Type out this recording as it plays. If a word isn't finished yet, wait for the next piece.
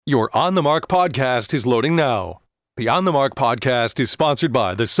Your On the Mark podcast is loading now. The On the Mark podcast is sponsored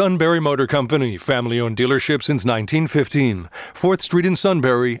by the Sunbury Motor Company, family-owned dealership since 1915, 4th Street in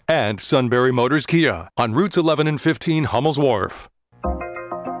Sunbury, and Sunbury Motors Kia on routes 11 and 15 Hummel's Wharf.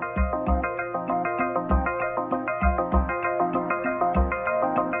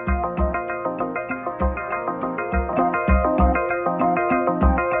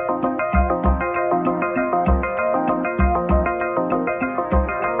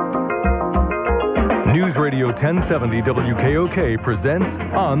 News Radio 1070 WKOK presents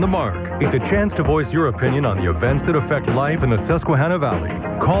On the Mark. It's a chance to voice your opinion on the events that affect life in the Susquehanna Valley.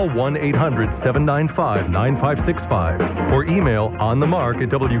 Call 1-800-795-9565 or email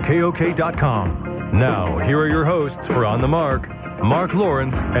onthemark@wkok.com. Now, here are your hosts for On the Mark, Mark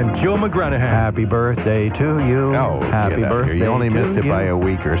Lawrence and Joe McGranahan. Happy birthday to you. Oh, happy birthday. You only missed it by a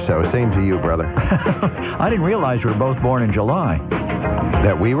week or so. Same to you, brother. I didn't realize we were both born in July.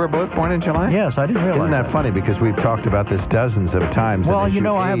 That we were both born in July? Yes, I didn't realize. Isn't that funny? Because we've talked about this dozens of times. Well, you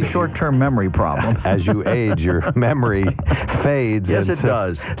know, I have a short-term memory problem. As you age, your memory fades. Yes, it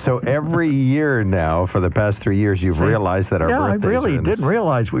does. So every year now, for the past 3 years, you've realized that our birthdays I really didn't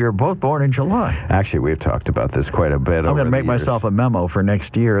realize we were both born in July. Actually, we've talked about this quite a bit. I'm going to make myself a memo for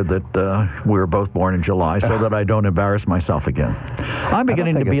next year that we were both born in July so that I don't embarrass myself again. I'm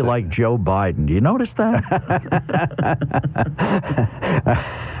beginning to be like Joe Biden. Do you notice that?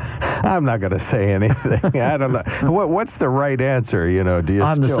 I'm not going to say anything. I don't know. What's the right answer? You know, do you?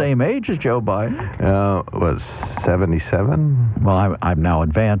 I'm the same age as Joe Biden. Was 77? Well, I'm now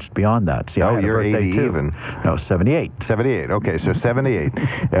advanced beyond that. See, you're 80 too. even. No, 78. 78. Okay, so 78.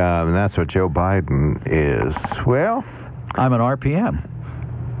 And that's what Joe Biden is. Well, I'm an RPM.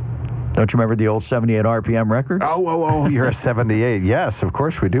 Don't you remember the old 78 RPM record? Oh, you're a 78. Yes, of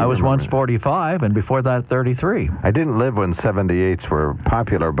course we do. I was once 45, and before that, 33. I didn't live when 78s were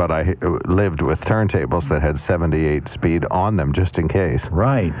popular, but I lived with turntables that had 78 speed on them, just in case.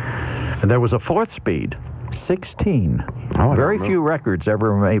 Right. And there was a fourth speed, 16. Very few records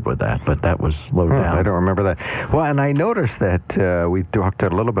ever made with that, but that was low down. I don't remember that. Well, and I noticed that we talked a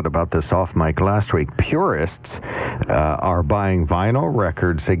little bit about this off mic last week. Purists are buying vinyl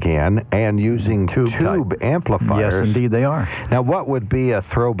records again and using tube amplifiers. Yes, indeed they are. Now, what would be a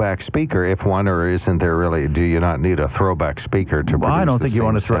throwback speaker, if one, or isn't there really? Do you not need a throwback speaker to produce I don't think you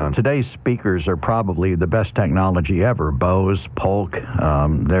want to throw. Sound? Today's speakers are probably the best technology ever. Bose, Polk.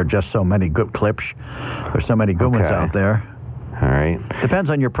 There are just so many good clips. There's so many good ones out there. All right. Depends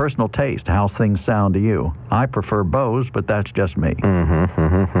on your personal taste, how things sound to you. I prefer Bose, but that's just me.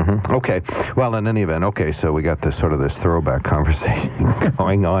 Okay. Well, in any event, so we got this throwback conversation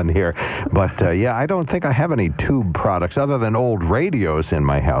going on here. But, I don't think I have any tube products other than old radios in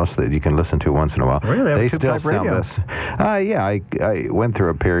my house that you can listen to once in a while. Really? They still sound this. I went through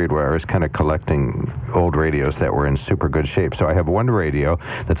a period where I was kind of collecting old radios that were in super good shape. So I have one radio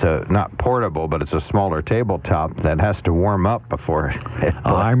that's not portable, but it's a smaller tabletop that has to warm up before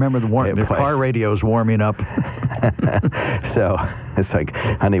I remember the car radios warming up. So it's like,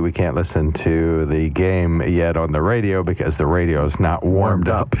 honey, we can't listen to the game yet on the radio because the radio's not warmed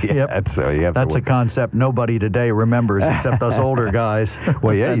up yet. Yep. So you have That's a concept nobody today remembers except us older guys.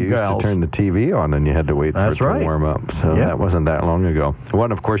 Well, yeah, you used to turn the TV on and you had to wait for it to warm up. So that wasn't that long ago.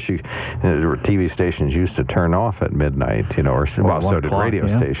 One, of course, TV stations used to turn off at midnight, so did radio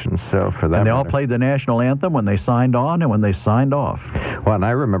stations. So for that, and they all played the national anthem when they signed on and when they signed off. Well, and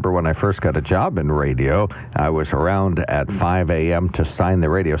I remember when I first got a job in radio, I was around at 5 a.m. to sign the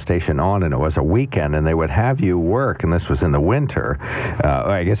radio station on, and it was a weekend, and they would have you work, and this was in the winter.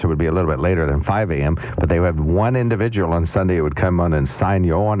 I guess it would be a little bit later than 5 a.m., but they would have one individual on Sunday who would come on and sign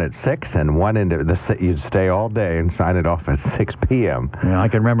you on at 6, and you'd stay all day and sign it off at 6 p.m. Yeah, I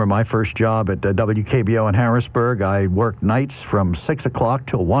can remember my first job at WKBO in Harrisburg. I worked nights from 6 o'clock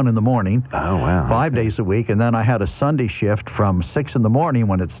till 1 in the morning. Oh, wow. 5 days a week, and then I had a Sunday shift from 6 in the morning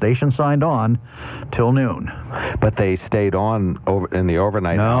when the station signed on till noon. But they stayed on in the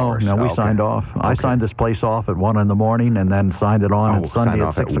overnight hours? No, we signed off. I signed this place off at 1 in the morning and then signed it on at Sunday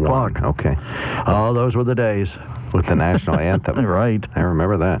at 6 o'clock. Okay. Oh, those were the days. With the national anthem. Right. I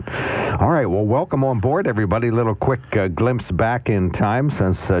remember that. All right, well, welcome on board, everybody. Little quick glimpse back in time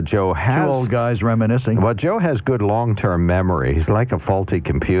since Joe has... Two old guys reminiscing. Well, Joe has good long-term memory. He's like a faulty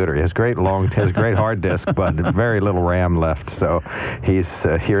computer. He has great hard disk, but very little RAM left, so he's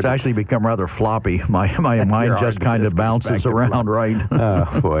here It's actually become rather floppy. My mind just kind of bounces around, right?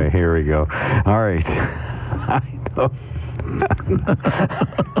 Oh, boy, here we go. All right. I know.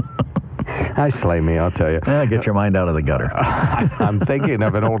 Hi, slay me, I'll tell you. Get your mind out of the gutter. I'm thinking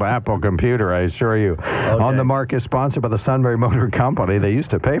of an old Apple computer, I assure you. Okay. On the Mark is sponsored by the Sunbury Motor Company. They used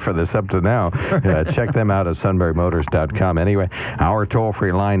to pay for this up to now. Check them out at sunburymotors.com. Anyway, our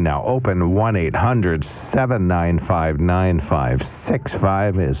toll-free line now open,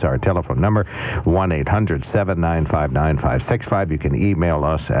 1-800-795-9565 is our telephone number, 1-800-795-9565. You can email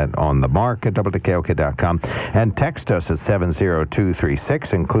us at onthemark@wkok.com and text us at 70236.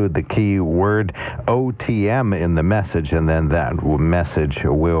 Include the keyword OTM in the message, and then that message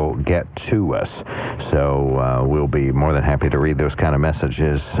will get to us. So we'll be more than happy to read those kind of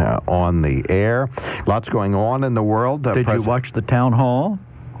messages on the air. Lots going on in the world. Did you watch the town hall?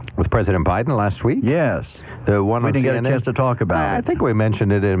 With President Biden last week? Yes. The one we didn't get a chance to talk about it. I think we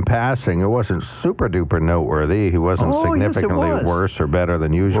mentioned it in passing. It wasn't super-duper noteworthy. He wasn't significantly worse or better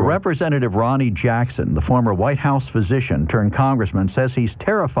than usual. Well, Representative Ronnie Jackson, the former White House physician turned congressman, says he's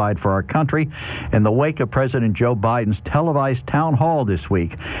terrified for our country in the wake of President Joe Biden's televised town hall this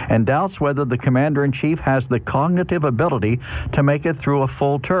week and doubts whether the commander-in-chief has the cognitive ability to make it through a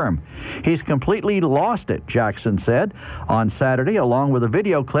full term. He's completely lost it, Jackson said on Saturday, along with a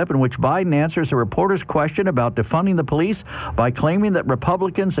video clip in which Biden answers a reporter's question about defunding the police by claiming that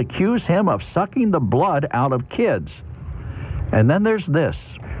Republicans accuse him of sucking the blood out of kids. And then there's this.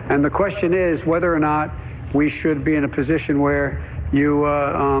 And the question is whether or not we should be in a position where you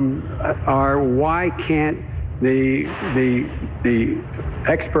why can't the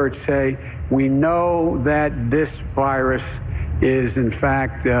experts say we know that this virus is in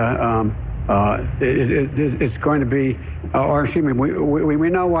fact it's going to be, or excuse me, we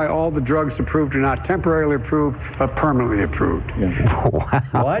know why all the drugs approved are not temporarily approved, but permanently approved. Yeah. Wow.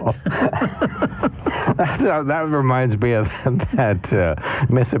 What? That reminds me of that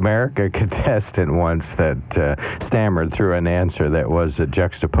Miss America contestant once that stammered through an answer that was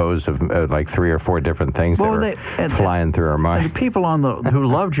juxtaposed of like 3 or 4 different things that were flying through her mind. And people who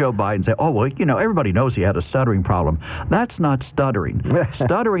love Joe Biden say, oh, well, everybody knows he had a stuttering problem. That's not stuttering.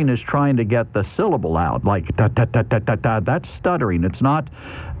 Stuttering is trying to get the syllable out, like da-da-da-da-da-da. That's stuttering. It's not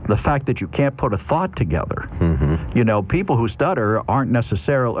the fact that you can't put a thought together. Mm-hmm. People who stutter aren't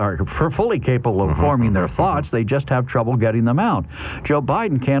necessarily fully capable of forming their thoughts. They just have trouble getting them out. Joe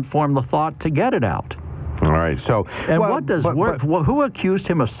Biden can't form the thought to get it out. All right. So, who accused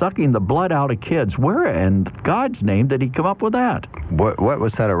him of sucking the blood out of kids? Where in God's name did he come up with that? What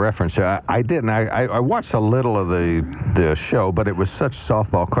was that a reference to? I didn't. I watched a little of the show, but it was such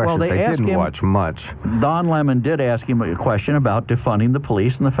softball questions. Well, I didn't watch much. Don Lemon did ask him a question about defunding the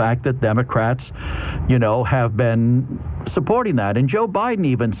police and the fact that Democrats, have been supporting that. And Joe Biden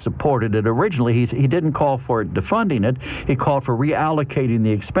even supported it originally. He didn't call for defunding it. He called for reallocating the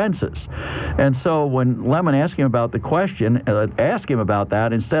expenses. And so when Lemon asked him about the question, asked him about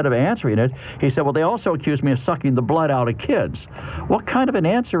that, instead of answering it, he said, well, they also accused me of sucking the blood out of kids. What kind of an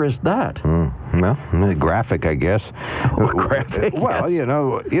answer is that? Well, graphic, I guess. Graphic? Well,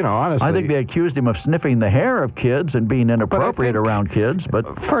 honestly, I think they accused him of sniffing the hair of kids and being inappropriate around kids. But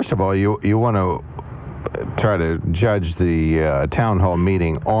first of all, you want to try to judge the town hall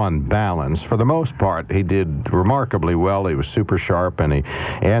meeting on balance. For the most part, he did remarkably well. He was super sharp, and he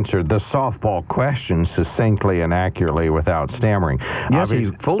answered the softball questions succinctly and accurately without stammering. Yes, he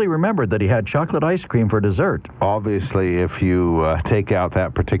fully remembered that he had chocolate ice cream for dessert. Obviously, if you take out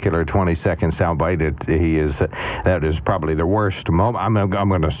that particular 20-second soundbite, that is probably the worst moment. I'm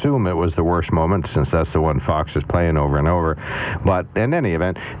going to assume it was the worst moment, since that's the one Fox is playing over and over. But in any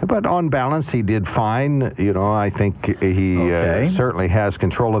event, on balance, he did fine. I think he certainly has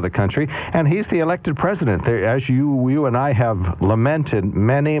control of the country, and he's the elected president. As you and I have lamented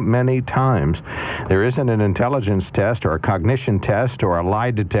many, many times, there isn't an intelligence test or a cognition test or a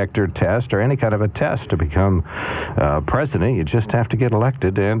lie detector test or any kind of a test to become president. You just have to get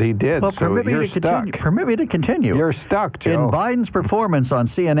elected, and he did. Well, permit me to continue. You're stuck, Joe. In Biden's performance on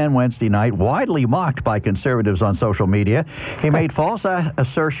CNN Wednesday night, widely mocked by conservatives on social media, he made false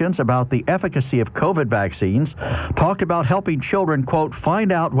assertions about the efficacy of COVID vaccines, talked about helping children, quote,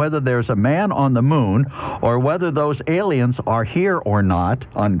 find out whether there's a man on the moon or whether those aliens are here or not,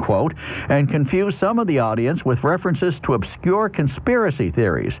 unquote, and confused some of the audience with references to obscure conspiracy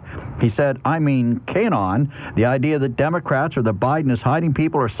theories. He said, QAnon, the idea that Democrats or that Biden is hiding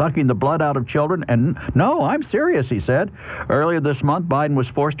people or sucking the blood out of children, and no, I'm serious, he said. Earlier this month, Biden was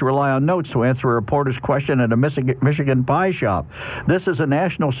forced to rely on notes to answer a reporter's question at a Michigan pie shop. This is a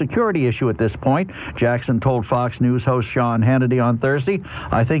national security issue at this point, Jackson told Fox News host Sean Hannity on Thursday.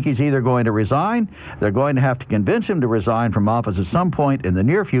 I think he's either going to resign, they're going to have to convince him to resign from office at some point in the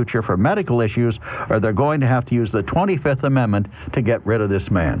near future for medical issues, or they're going to have to use the 25th Amendment to get rid of this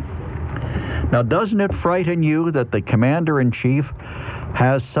man. Now, doesn't it frighten you that the commander-in-chief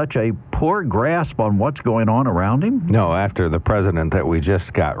has such a poor grasp on what's going on around him? No, after the president that we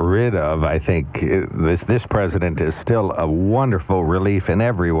just got rid of, I think this president is still a wonderful relief in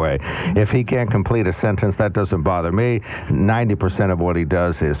every way. If he can't complete a sentence, that doesn't bother me. 90% of what he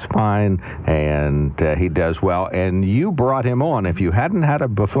does is fine, and he does well. And you brought him on. If you hadn't had a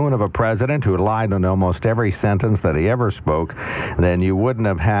buffoon of a president who lied on almost every sentence that he ever spoke, then you wouldn't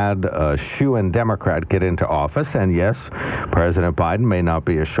have had a shoo-in Democrat get into office. And yes, President Biden may not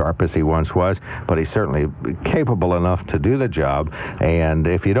be as sharp as he once was, but he's certainly capable enough to do the job. And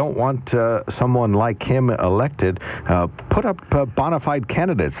if you don't want someone like him elected, put up bona fide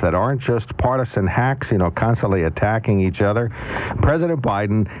candidates that aren't just partisan hacks, constantly attacking each other. President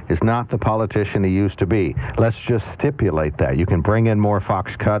Biden is not the politician he used to be. Let's just stipulate that. You can bring in more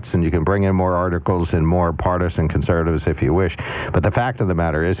Fox cuts, and you can bring in more articles and more partisan conservatives if you wish. But the fact of the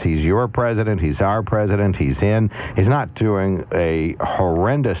matter is, he's your president, he's our president, he's not doing a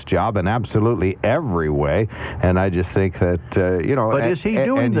horrendous job in absolutely every way, and I just think that, But is he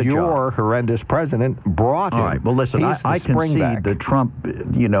doing the your job? horrendous president brought him. All right, well, listen, I concede that Trump,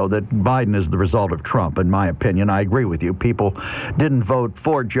 that Biden is the result of Trump, in my opinion. I agree with you. People didn't vote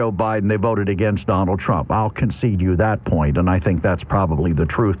for Joe Biden. They voted against Donald Trump. I'll concede you that point, and I think that's probably the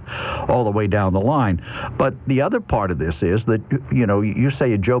truth all the way down the line. But the other part of this is that, you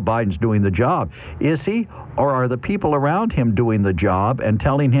say Joe Biden's doing the job. Is he? Or are the people around him doing the job and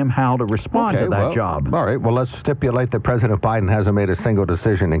telling him how to respond to that job? All right, well, let's stipulate that President Biden hasn't made a single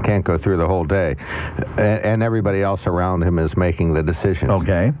decision and can't go through the whole day. And everybody else around him is making the decisions.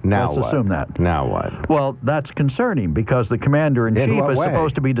 Okay, now let's assume that. Now what? Well, that's concerning because the commander-in-chief is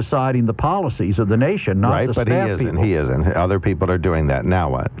supposed to be deciding the policies of the nation, not the staff people. Right, but he isn't. Other people are doing that. Now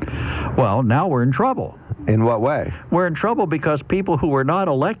what? Well, now we're in trouble. In what way? We're in trouble because people who were not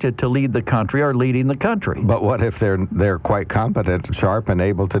elected to lead the country are leading the country. But what if they're quite competent, sharp, and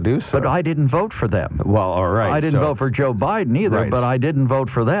able to do so? But I didn't vote for them. Well, all right. I didn't vote for Joe Biden either, but I didn't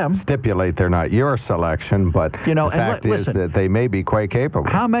vote for them. Stipulate they're not your selection, but the fact is that they may be quite capable.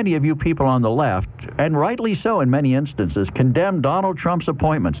 How many of you people on the left, and rightly so in many instances, condemn Donald Trump's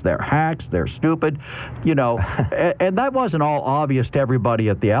appointments? They're hacks, they're stupid, and that wasn't all obvious to everybody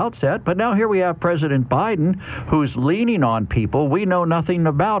at the outset, but now here we have President Biden who's leaning on people we know nothing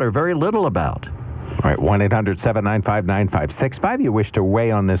about or very little about. All right, 1-800-795-9565. You wish to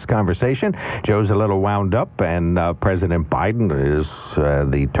weigh on this conversation. Joe's a little wound up, and President Biden is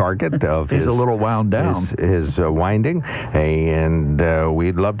the target of He's a little wound down. His winding, and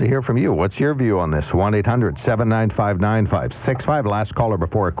we'd love to hear from you. What's your view on this? 1-800-795-9565. Last caller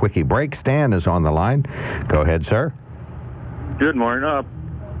before a quickie break. Stan is on the line. Go ahead, sir. Good morning.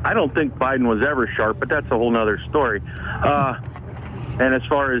 I don't think Biden was ever sharp, but that's a whole other story. And as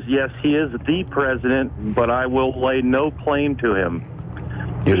far as, yes, he is the president, but I will lay no claim to him.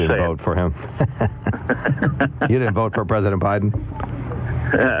 You didn't vote for him. You didn't vote for President Biden?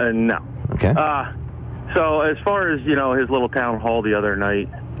 No. Okay. So as far as, his little town hall the other night,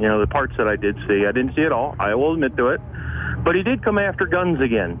 the parts that I did see, I didn't see it all. I will admit to it. But he did come after guns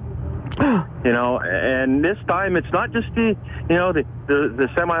again. And this time it's not just the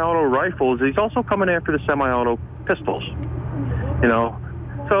semi-auto rifles. He's also coming after the semi-auto pistols.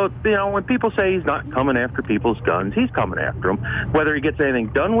 So when people say he's not coming after people's guns, he's coming after them. Whether he gets anything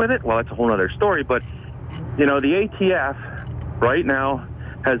done with it, well, that's a whole other story. But the ATF right now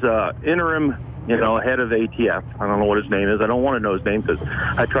has a interim head of the ATF. I don't know what his name is. I don't want to know his name because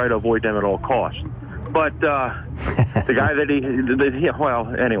I try to avoid them at all costs. But the guy that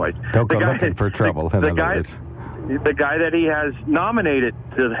anyways. Don't go looking for trouble. The guy that he has nominated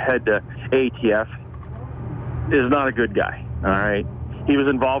to the head of ATF is not a good guy, all right? He was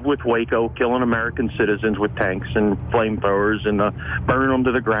involved with Waco, killing American citizens with tanks and flamethrowers and burning them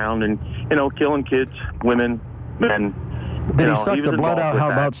to the ground and, killing kids, women, men. Did he suck the blood out?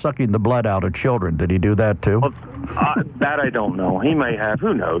 How about sucking the blood out of children? Did he do that too? Well, that I don't know. He may have.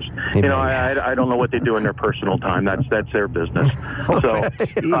 Who knows? I don't know what they do in their personal time. That's their business. So,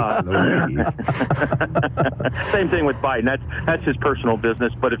 same thing with Biden. That's his personal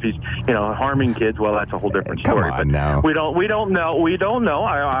business. But if he's harming kids, well, that's a whole different story. Come on, now. We don't know. We don't know.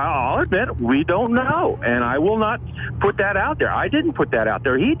 I'll admit we don't know, and I will not put that out there. I didn't put that out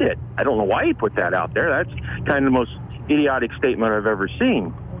there. He did. I don't know why he put that out there. That's kind of the most idiotic statement I've ever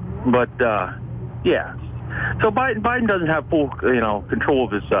seen. But yeah. So Biden doesn't have full, control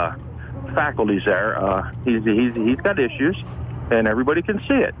of his faculties there. He's got issues, and everybody can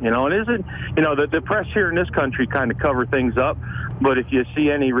see it. It isn't. The press here in this country kind of cover things up, but if you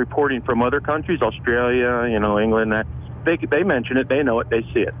see any reporting from other countries, Australia, England, they mention it, they know it, they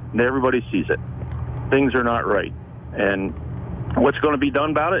see it, and everybody sees it. Things are not right, and what's going to be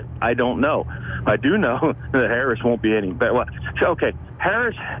done about it, I don't know. I do know that Harris won't be any better. Well, okay,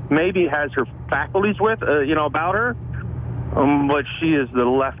 Harris maybe has her faculties about her, but she is the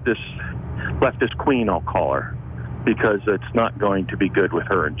leftist queen, I'll call her, because it's not going to be good with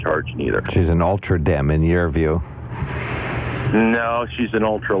her in charge neither. She's an ultra-dem in your view. No, she's an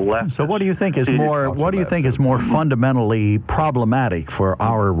ultra-left. So what do you think is more fundamentally problematic for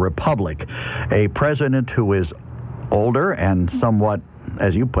our republic? A president who is older and somewhat,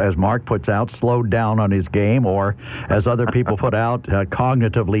 as Mark puts out, slowed down on his game, or as other people put out,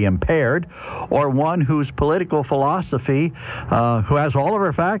 cognitively impaired, or one whose political philosophy, who has all of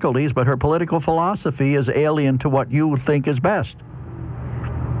her faculties, but her political philosophy is alien to what you think is best?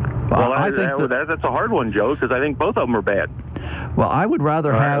 Well, I think that's a hard one, Joe, because I think both of them are bad. Well, I would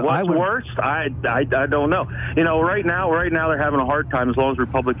rather have... What's worse? I don't know. Right now they're having a hard time. As long as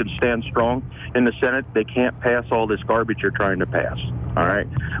Republicans stand strong in the Senate, they can't pass all this garbage you're trying to pass, all right?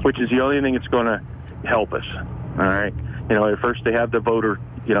 Which is the only thing that's going to help us, all right? First they have the voter,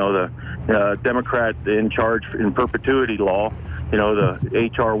 the Democrat in charge in perpetuity law, the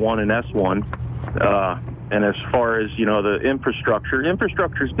H.R. 1 and S1, and as far as, the infrastructure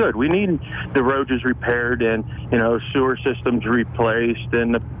is good. We need the roads repaired and, sewer systems replaced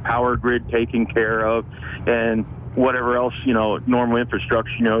and the power grid taken care of and whatever else, normal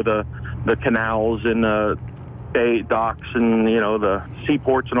infrastructure, the canals and the bay docks and, the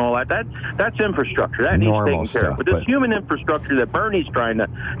seaports and all that. That's infrastructure. That needs taken care of. But this human infrastructure that Bernie's trying to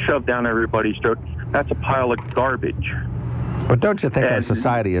shove down everybody's throat, that's a pile of garbage. But don't you think our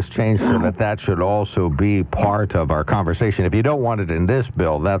society has changed so that should also be part of our conversation? If you don't want it in this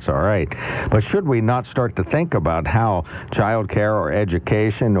bill, that's all right. But should we not start to think about how child care or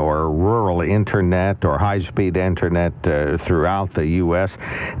education or rural internet or high-speed internet throughout the U.S.,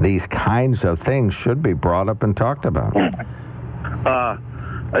 these kinds of things should be brought up and talked about?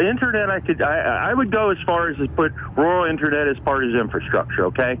 Internet, I would go as far as to put rural internet as part of infrastructure,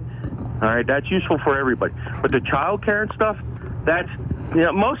 okay? All right, that's useful for everybody. But the child care and stuff, that's,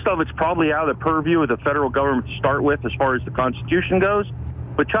 most of it's probably out of the purview of the federal government to start with as far as the Constitution goes.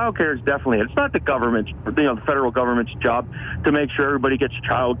 But child care is definitely, it's not the government's, the federal government's job to make sure everybody gets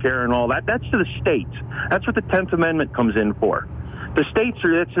child care and all that. That's to the states. That's what the 10th Amendment comes in for. The states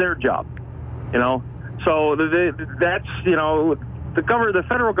it's their job, So that's, the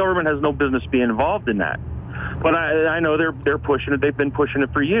federal government has no business being involved in that. But I know they're pushing it. They've been pushing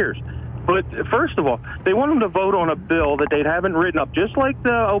it for years. But first of all, they want them to vote on a bill that they haven't written up, just like the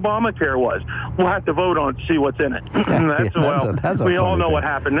Obamacare was. We'll have to vote on it, see what's in it. We all know what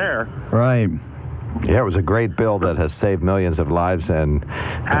happened there. Right. Yeah, it was a great bill that has saved millions of lives. And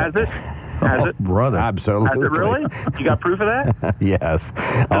has it? Has it? Brother. Absolutely. Has it really? You got proof of that? Yes.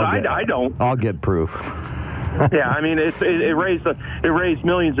 I don't. I'll get proof. Yeah, I mean, it raised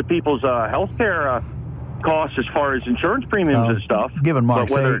millions of people's health care costs as far as insurance premiums and stuff. Given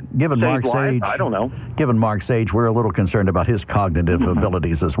Mark's age, I don't know. Given Mark's age, we're a little concerned about his cognitive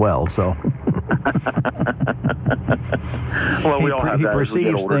abilities as well. So, well, we all have that. He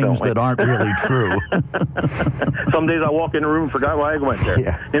perceives things that aren't really true. Some days I walk in the room and forgot why I went there.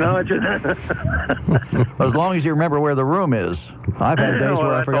 Yeah. As long as you remember where the room is. I've had days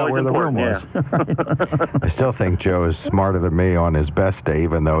where I forgot where the room was. I still think Joe is smarter than me on his best day,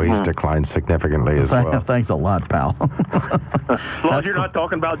 even though he's declined significantly as well. Thanks a lot, pal. As long as you're not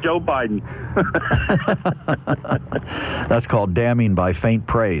talking about Joe Biden. That's called damning by faint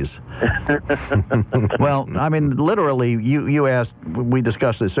praise. Well, I mean, literally, you asked, we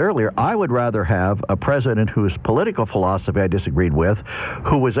discussed this earlier, I would rather have a president whose political philosophy I disagreed with,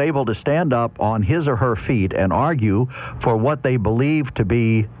 who was able to stand up on his or her feet and argue for what they believe to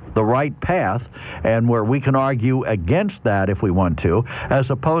be the right path, and where we can argue against that if we want to, as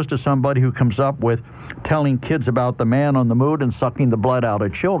opposed to somebody who comes up with telling kids about the man on the moon and sucking the blood out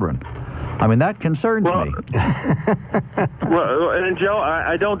of children. I mean, that concerns me. Well, and Joe,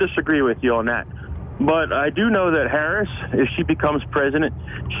 I don't disagree with you on that. But I do know that Harris, if she becomes president,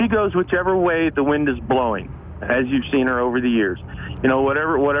 she goes whichever way the wind is blowing, as you've seen her over the years.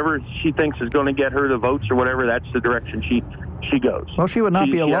 Whatever she thinks is going to get her the votes or whatever, that's the direction she goes. Well, she would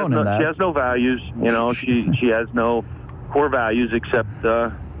not be alone in that. She has no values. She has no core values except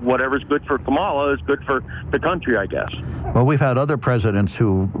whatever's good for Kamala is good for the country, I guess. Well, we've had other presidents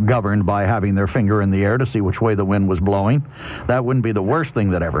who governed by having their finger in the air to see which way the wind was blowing. That wouldn't be the worst thing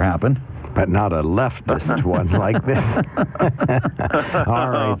that ever happened. but not a leftist one like this. All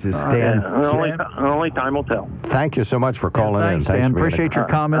right, Stan. Only time will tell. Thank you so much for calling in. Thanks, Stan. Appreciate your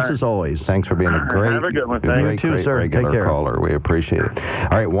comments as always. Thanks for being a great, have a good one. great regular Take care. caller. We appreciate it.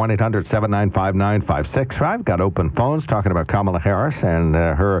 All right, 1-800-795-9565. Got open phones talking about Kamala Harris and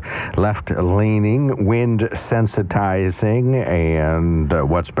her left-leaning, wind-sensitizing, and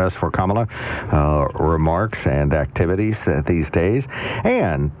what's best for Kamala remarks and activities these days.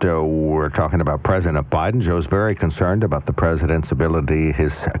 And we're talking about President Biden. Joe's very concerned about the president's ability,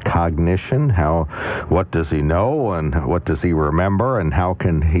 his cognition. What does he know and what does he remember and how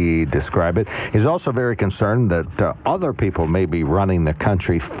can he describe it? He's also very concerned that other people may be running the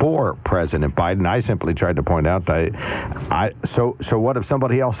country for President Biden. I simply tried to point out so what if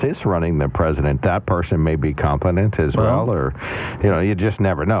somebody else is running the president? That person may be competent as well, or you just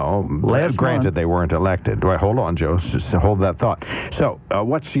never know. Granted, they weren't elected. Well, hold on, Joe. Just hold that thought. So,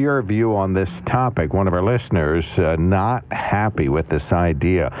 what's your view on this topic? One of our listeners not happy with this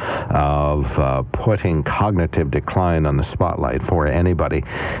idea of putting cognitive decline on the spotlight for anybody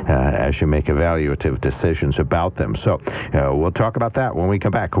as you make evaluative decisions about them. So, we'll talk about that when we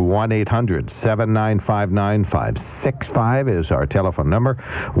come back. 1-800-795-9565 is our telephone number.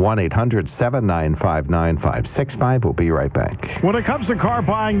 1-800-795-9565. We'll be right back. When it comes to car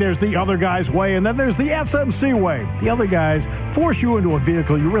buying, there's the other guy's way, and then there's the SMC way. The other guys force you into a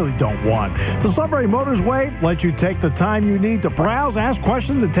vehicle you really don't want. The Sunbury Motors way lets you take the time you need to browse, ask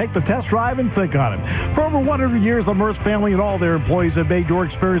questions, and take the test drive and think on it. For over 100 years, the Merce family and all their employees have made your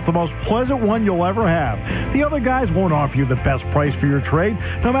experience the most pleasant one you'll ever have. The other guys won't offer you the best price for your trade,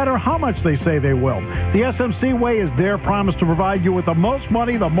 no matter how much they say they will. The SMC way is their promise to provide you with the most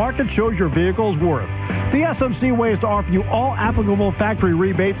money the market shows your vehicle is worth. The SMC way is to offer you all applicable factory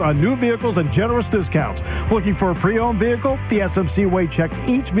rebates on new vehicles and generous discounts. Looking for a pre-owned vehicle? The SMC way checks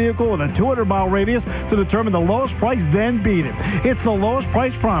each vehicle with a 200-mile radius to determine the lowest price, then beat it. It's the lowest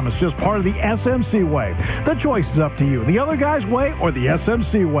price promise, just part of the SMC way. The choice is up to you. The other guy's way or the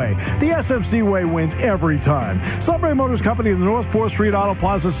SMC way. The SMC way wins every time. Sunbury Motors Company, the North 4th Street Auto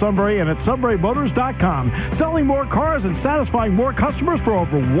Plaza, Sunbury, and at sunburymotors.com. Selling more cars and satisfying more customers for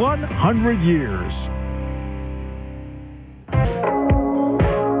over 100 years.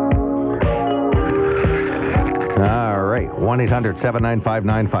 All right,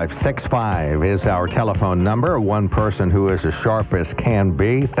 1-800-795-9565 is our telephone number. One person who is as sharp as can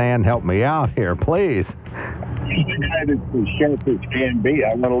be. Stan, help me out here, please. He's the guy that's as sharp as can be.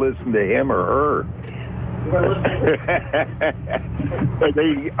 I want to listen to him or her.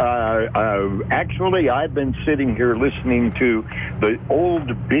 Actually, I've been sitting here listening to the old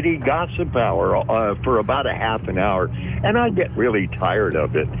bitty gossip hour for about a half an hour, and I get really tired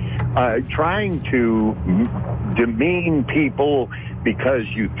of it. Trying to demean people because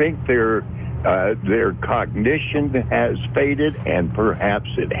you think their cognition has faded, and perhaps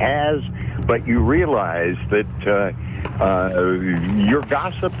it has, but you realize that you're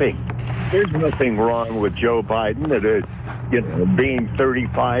gossiping. There's nothing wrong with Joe Biden that being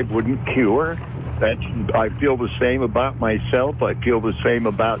 35 wouldn't cure. I feel the same about myself. I feel the same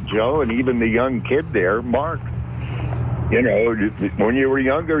about Joe, and even the young kid there, Mark. When you were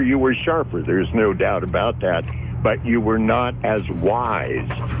younger, you were sharper. There's no doubt about that. But you were not as wise.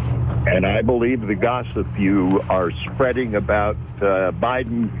 And I believe the gossip you are spreading about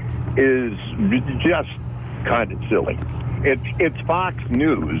Biden is just kind of silly. It's Fox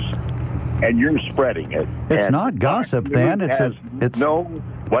News, and you're spreading it. It's not gossip, Dan. It's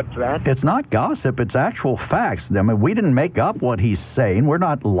what's that? It's not gossip. It's actual facts. I mean, we didn't make up what he's saying. We're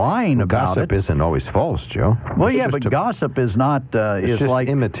not lying about gossip it. Gossip isn't always false, Joe. Well, yeah, but gossip is not it's just like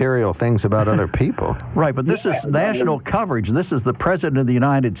immaterial things about other people. Right, but this is national coverage. This is the President of the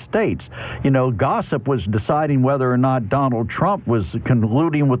United States. Gossip was deciding whether or not Donald Trump was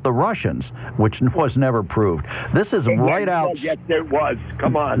colluding with the Russians, which was never proved. This is right out. Yes, it was.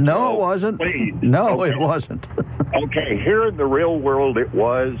 Come on. No, Joe. it wasn't. Please. No, it wasn't. Okay, here in the real world it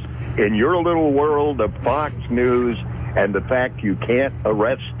was. In your little world of Fox News and the fact you can't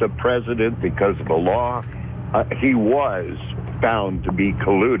arrest the president because of a law, he was found to be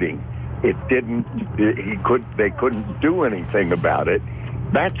colluding. They couldn't do anything about it.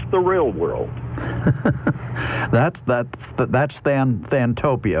 That's the real world. That's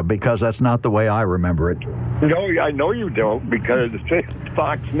Thantopia, because that's not the way I remember it. No, I know you don't, because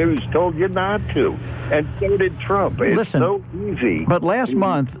Fox News told you not to. And so did Trump. It's so easy. But last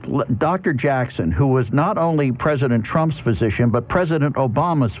month, Dr. Jackson, who was not only President Trump's physician, but President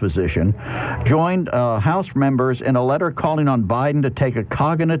Obama's physician, joined House members in a letter calling on Biden to take a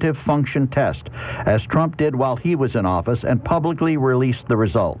cognitive function test, as Trump did while he was in office, and publicly released the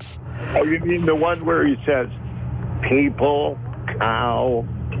results. Oh, you mean the one where he says, people, cow,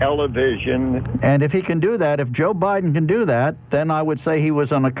 television? And if he can do that, if Joe Biden can do that, then I would say he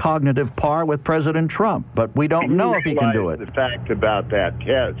was on a cognitive par with President Trump. But we don't know if he can do it. The fact about that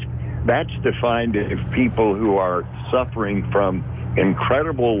test, that's defined if people who are suffering from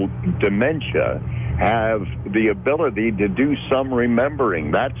incredible dementia have the ability to do some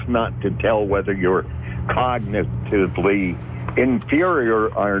remembering. That's not to tell whether you're cognitively inferior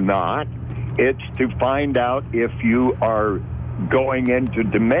or not. It's to find out if you are going into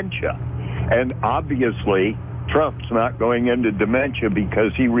dementia. And obviously, Trump's not going into dementia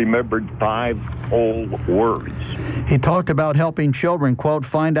because he remembered 5 whole words. He talked about helping children, quote,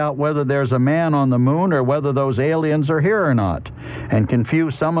 find out whether there's a man on the moon or whether those aliens are here or not, and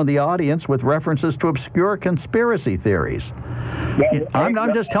confuse some of the audience with references to obscure conspiracy theories.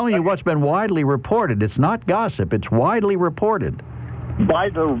 I'm just telling you what's been widely reported. It's not gossip. It's widely reported. By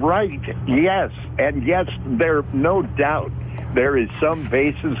the right, yes. And yes, there, no doubt, there is some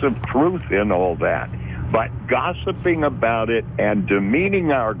basis of truth in all that. But gossiping about it and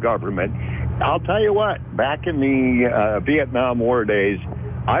demeaning our government, I'll tell you what, back in the Vietnam War days,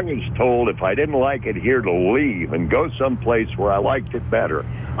 I was told if I didn't like it here to leave and go someplace where I liked it better.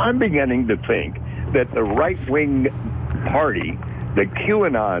 I'm beginning to think that the right-wing party, the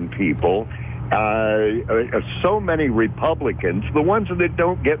QAnon people, so many Republicans, the ones that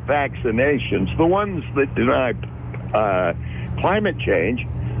don't get vaccinations, the ones that deny climate change,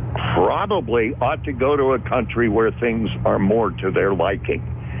 probably ought to go to a country where things are more to their liking.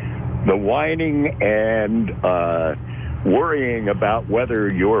 The whining and worrying about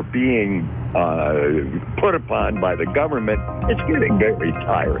whether you're being put upon by the government, it's getting very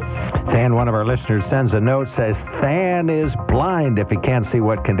tiring. Than, one of our listeners, sends a note, says, Than is blind if he can't see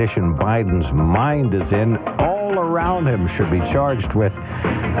what condition Biden's mind is in. All around him should be charged with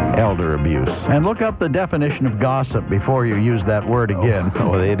elder abuse. And look up the definition of gossip before you use that word again.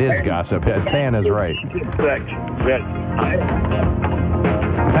 Oh, it is gossip. Than is right.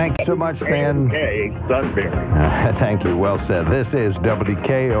 Thanks so much, Than. WKOK Sunbury. Thank you. Well said. This is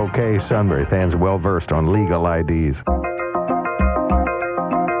WKOK Sunbury. Than's well-versed on legal IDs.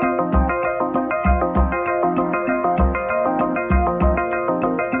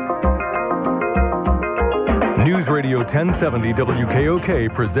 News Radio 1070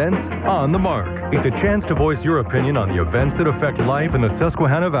 WKOK presents On the Mark. It's a chance to voice your opinion on the events that affect life in the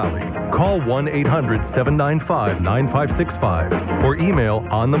Susquehanna Valley. Call 1-800-795-9565 or email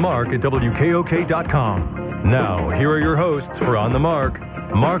onthemark@wkok.com. Now, here are your hosts for On the Mark,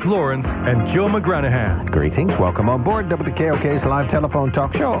 Mark Lawrence and Joe McGranahan. Greetings. Welcome on board WKOK's live telephone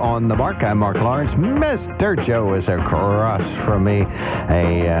talk show On the Mark. I'm Mark Lawrence. Mr. Joe is across from me.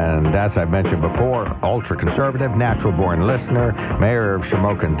 And as I mentioned before, ultra-conservative, natural-born listener, mayor of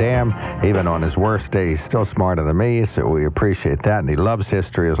Shamokin Dam. Even on his worst day, he's still smarter than me, so we appreciate that. And he loves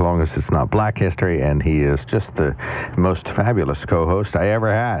history as long as it's not black history. And he is just the most fabulous co-host I ever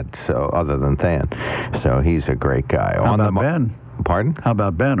had, so other than Than. So he's a great guy. How about Ben? Pardon? How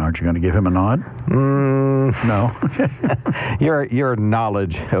about Ben? Aren't you going to give him a nod? No. Your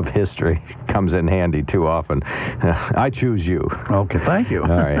knowledge of history comes in handy too often. I choose you. Okay, thank you. All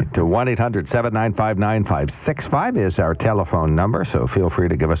right. To 1-800-795-9565 is our telephone number, so feel free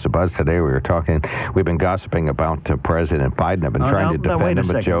to give us a buzz today. We've been gossiping about President Biden. I've been trying to defend him,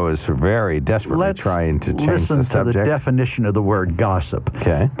 but Joe is very desperately trying to change the subject. Listen to the definition of the word gossip.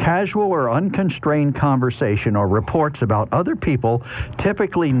 Okay. Casual or unconstrained conversation or reports about other people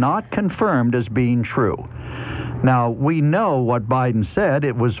typically not confirmed as being true. Now, we know what Biden said.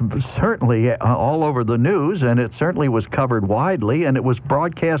 It was certainly all over the news, and it certainly was covered widely, and it was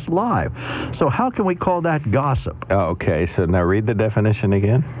broadcast live. So how can we call that gossip? Okay, so now read the definition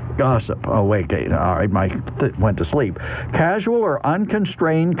again. Gossip. Oh, wait. All right, Mike went to sleep. Casual or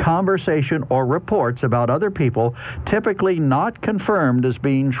unconstrained conversation or reports about other people typically not confirmed as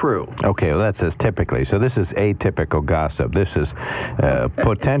being true. Okay, well, that says typically. So this is atypical gossip. This is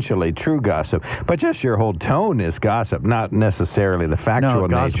potentially true gossip. But just your whole tone is gossip, not necessarily the factual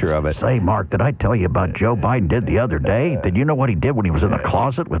nature of it. Say, Mark, did I tell you about Joe Biden did the other day? Did you know what he did when he was in the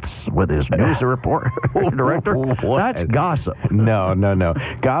closet with his news director? That's gossip. No.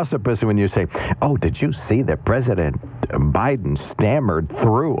 Gossip is when you say, oh, did you see that President Biden stammered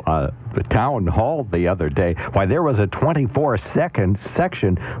through a the town hall the other day. Why, there was a 24-second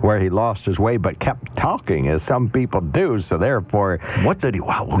section where he lost his way but kept talking, as some people do. So therefore, what did he?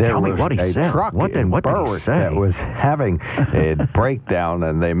 Wow, tell me what he said. What did he say? That was having a breakdown,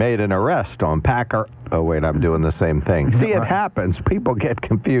 and they made an arrest on Packer. Oh, wait, I'm doing the same thing. See, it happens. People get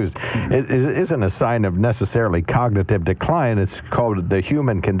confused. It isn't a sign of necessarily cognitive decline. It's called the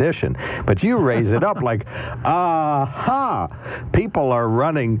human condition. But you raise it up like, aha, people are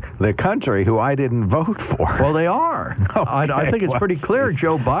running the country who I didn't vote for. Well, they are. Okay, I think it's pretty clear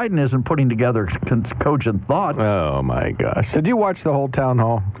Joe Biden isn't putting together cogent thought. Oh, my gosh. Did you watch the whole town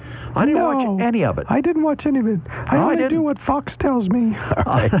hall? I didn't watch any of it. I didn't watch any of it. I only do what Fox tells me.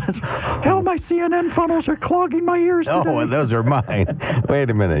 Right. Hell, my CNN funnels are clogging my ears today. Oh, and those are mine. Wait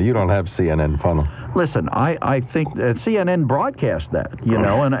a minute. You don't have CNN funnel. Listen, I think CNN broadcast that,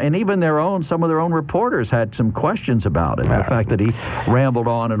 and even some of their own reporters had some questions about it. The fact that he rambled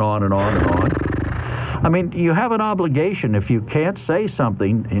on and on and on and on. I mean, you have an obligation. If you can't say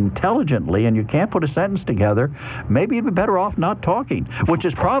something intelligently and you can't put a sentence together, maybe you'd be better off not talking, which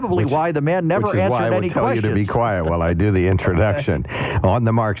is probably why the man never answered any questions. Which is why I would tell you to be quiet while I do the introduction. On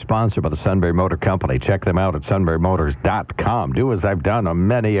the Mark, sponsored by the Sunbury Motor Company. Check them out at sunburymotors.com. Do as I've done on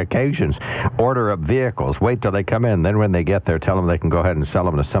many occasions. Order up vehicles. Wait till they come in. Then when they get there, tell them they can go ahead and sell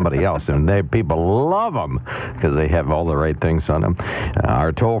them to somebody else. And people love them because they have all the right things on them.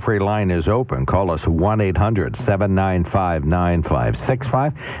 Our toll-free line is open. Call us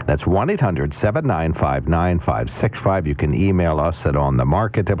 1-800-795-9565. That's 1-800-795-9565. You can email us at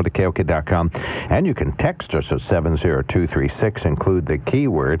onthemark@wkok.com, and you can text us at 70236. Include the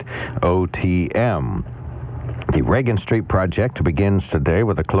keyword OTM. The Reagan Street project begins today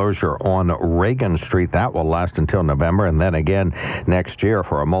with a closure on Reagan Street. That will last until November, and then again next year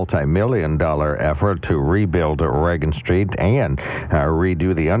for a multi-million-dollar effort to rebuild Reagan Street and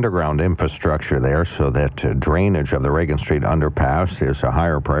redo the underground infrastructure there so that drainage of the Reagan Street underpass is a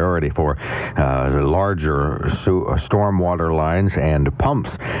higher priority for larger stormwater lines and pumps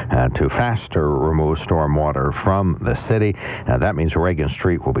to faster remove stormwater from the city. That means Reagan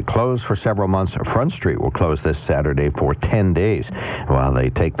Street will be closed for several months. Front Street will close this Saturday for 10 days while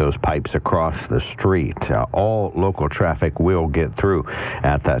they take those pipes across the street. All local traffic will get through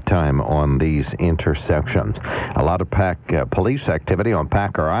at that time on these intersections. A lot of police activity on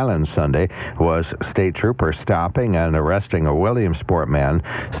Packer Island Sunday was state troopers stopping and arresting a Williamsport man.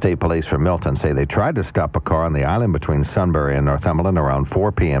 State police from Milton say they tried to stop a car on the island between Sunbury and Northumberland around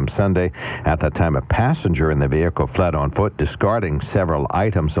 4 p.m. Sunday. At that time, a passenger in the vehicle fled on foot, discarding several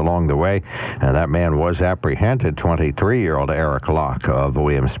items along the way. That man was apprehended. 23-year-old Eric Locke of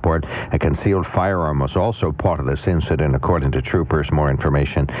Williamsport. A concealed firearm was also part of this incident, according to troopers. More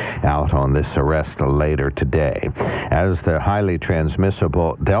information out on this arrest later today. As the highly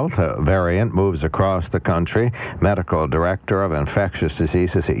transmissible Delta variant moves across the country, Medical Director of Infectious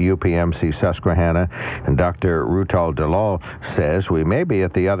Diseases at UPMC Susquehanna, and Dr. Rutal Dalal says we may be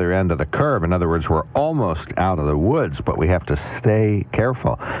at the other end of the curve. In other words, we're almost out of the woods, but we have to stay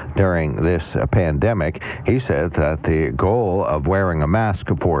careful during this pandemic. He said that the goal of wearing a mask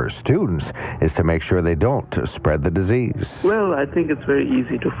for students is to make sure they don't spread the disease. Well, I think it's very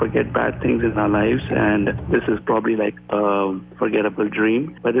easy to forget bad things in our lives, and this is probably like a forgettable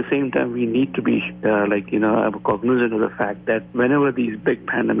dream. But at the same time, we need to be cognizant of the fact that whenever these big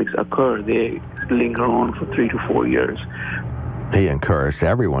pandemics occur, they linger on for 3 to 4 years. He encouraged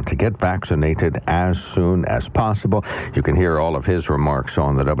everyone to get vaccinated as soon as possible. You can hear all of his remarks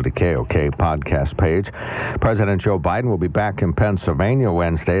on the WKOK podcast page. President Joe Biden will be back in Pennsylvania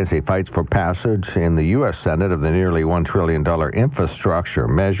Wednesday as he fights for passage in the U.S. Senate of the nearly $1 trillion infrastructure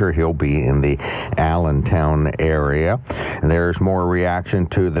measure. He'll be in the Allentown area. There's more reaction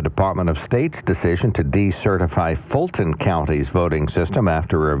to the Department of State's decision to decertify Fulton County's voting system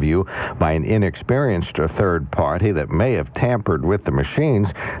after a review by an inexperienced third party that may have tampered with the machines.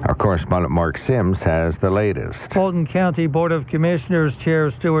 Our correspondent Mark Sims has the latest. Fulton County Board of Commissioners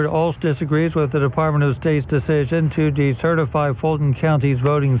Chair Stuart Olst disagrees with the Department of State's decision to decertify Fulton County's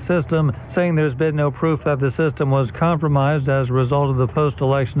voting system, saying there's been no proof that the system was compromised as a result of the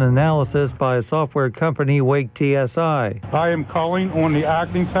post-election analysis by a software company, Wake TSI. I am calling on the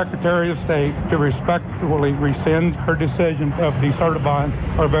Acting Secretary of State to respectfully rescind her decision of decertifying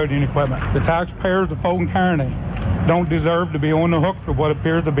our voting equipment. The taxpayers of Fulton County don't deserve to be on the hook for what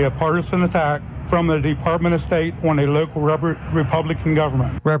appears to be a partisan attack from the Department of State on a local Republican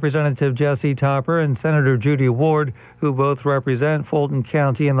government. Representative Jesse Topper and Senator Judy Ward, who both represent Fulton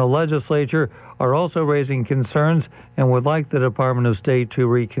County in the legislature, are also raising concerns and would like the Department of State to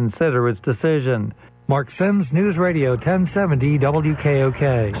reconsider its decision. Mark Sims, News Radio 1070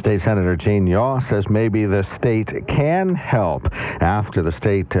 WKOK. State Senator Gene Yaw says maybe the state can help after the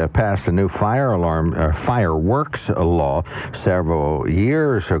state passed a new fireworks law several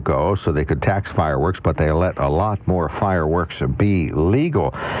years ago so they could tax fireworks, but they let a lot more fireworks be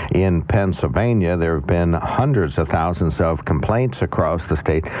legal. In Pennsylvania, there have been hundreds of thousands of complaints across the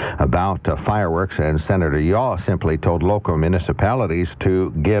state about fireworks, and Senator Yaw simply told local municipalities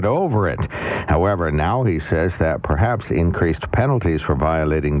to get over it. However, now he says that perhaps increased penalties for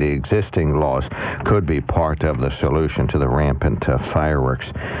violating the existing laws could be part of the solution to the rampant fireworks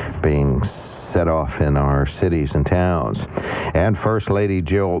being set off in our cities and towns. And First Lady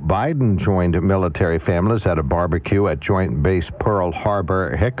Jill Biden joined military families at a barbecue at Joint Base Pearl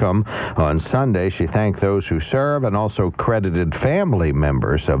Harbor Hickam on Sunday. She thanked those who serve and also credited family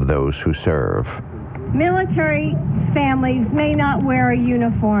members of those who serve. Military families may not wear a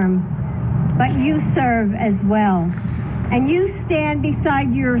uniform, but you serve as well. And you stand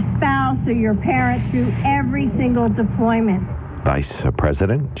beside your spouse or your parent through every single deployment. Vice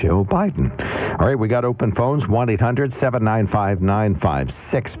President Joe Biden. All right, we got open phones,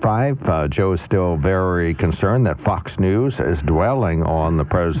 1-800-795-9565. Joe is still very concerned that Fox News is dwelling on the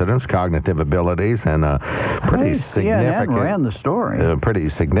president's cognitive abilities and a pretty significant ran the story.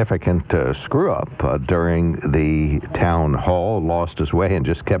 Pretty significant screw-up during the town hall, lost his way and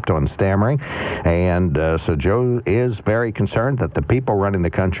just kept on stammering. And so Joe is very concerned that the people running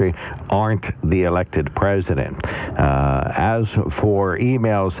the country aren't the elected president. As for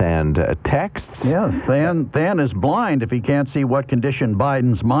emails and texts... Yes, Than is blind if he can't see what condition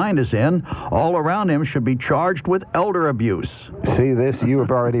Biden's mind is in. All around him should be charged with elder abuse. See this? You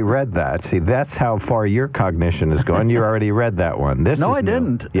have already read that. See, that's how far your cognition is going. You already read that one. No, I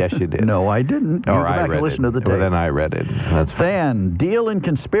didn't. Yes, you did. No, I didn't. Or I read it. Listen to the tape. Well, then I read it. That's Than, deal in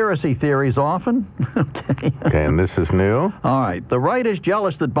conspiracy theories often. Okay, and this is new? All right. The right is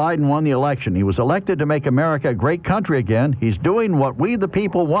jealous that Biden won the election. He was elected to make America a great country again. He's doing what we, the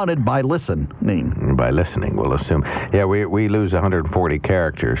people, wanted by listening. By listening, we'll assume. Yeah, we lose 140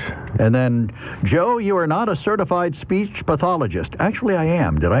 characters. And then, Joe, you are not a certified speech pathologist. Actually, I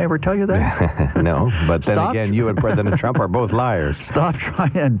am. Did I ever tell you that? No, but then again, you and President Trump are both liars.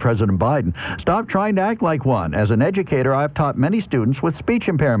 And President Biden. Stop trying to act like one. As an educator, I've taught many students with speech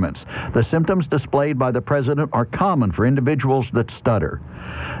impairments. The symptoms displayed by the president are common for individuals that stutter.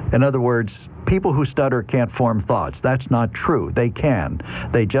 In other words, people who stutter can't form thoughts. That's not true. They can.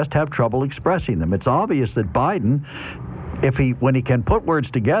 They just have trouble expressing them. It's obvious that Biden, when he can put words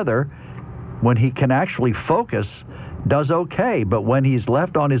together, when he can actually focus, does okay. But when he's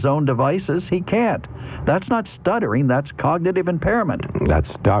left on his own devices, he can't. That's not stuttering. That's cognitive impairment. That's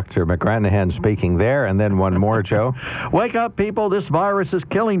Dr. McGranahan speaking there. And then one more, Joe. Wake up, people. This virus is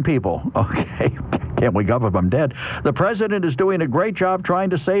killing people. Okay. Can't wake up if I'm dead. The president is doing a great job trying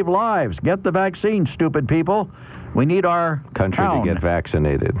to save lives. Get the vaccine, stupid people. We need our country to get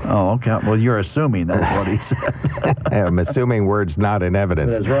vaccinated. Oh, okay. Well, you're assuming that's what he said. I'm assuming words not in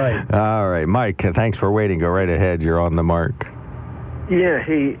evidence. That's right. All right. Mike, thanks for waiting. Go right ahead. You're on the mark. Yeah,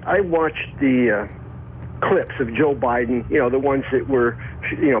 hey, I watched the clips of Joe Biden, the ones that were,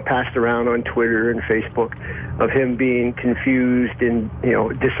 passed around on Twitter and Facebook of him being confused and,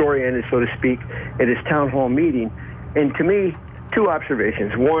 disoriented, so to speak, at his town hall meeting. And to me, two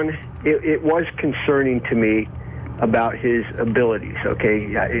observations. One, it was concerning to me about his abilities,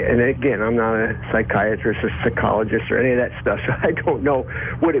 okay? And again, I'm not a psychiatrist or psychologist or any of that stuff, so I don't know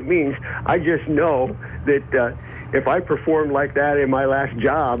what it means. I just know that if I performed like that in my last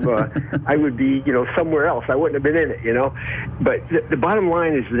job, I would be, somewhere else. I wouldn't have been in it, But the bottom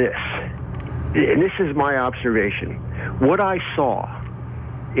line is this, and this is my observation. What I saw,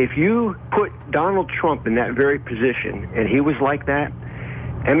 if you put Donald Trump in that very position, and he was like that,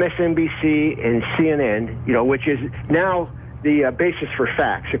 MSNBC and CNN, which is now the basis for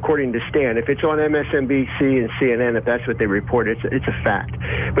facts, according to Stan. If it's on MSNBC and CNN, if that's what they report, it's a fact.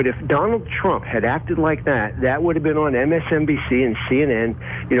 But if Donald Trump had acted like that, that would have been on MSNBC and CNN,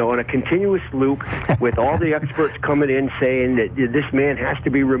 on a continuous loop with all the experts coming in saying that this man has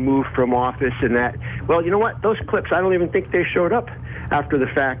to be removed from office and that. Well, you know what? Those clips, I don't even think they showed up after the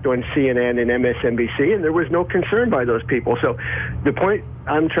fact on CNN and MSNBC, and there was no concern by those people. So the point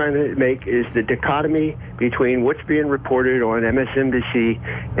I'm trying to make is the dichotomy between what's being reported on MSNBC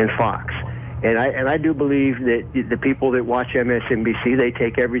and Fox. And I do believe that the people that watch MSNBC, they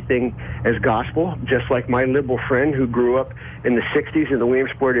take everything as gospel, just like my liberal friend who grew up in the 60s in the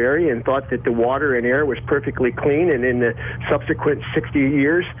Williamsport area and thought that the water and air was perfectly clean, and in the subsequent 60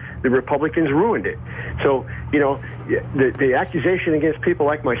 years, the Republicans ruined it. So, the accusation against people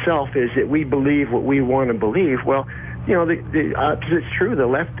like myself is that we believe what we want to believe. Well, the opposite's true. The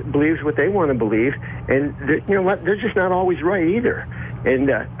left believes what they want to believe, and you know what? They're just not always right either.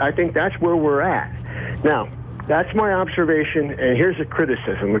 And I think that's where we're at. Now, that's my observation, and here's a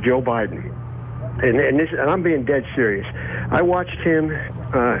criticism of Joe Biden. And I'm being dead serious. I watched him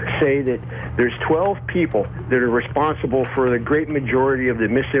say that there's 12 people that are responsible for the great majority of the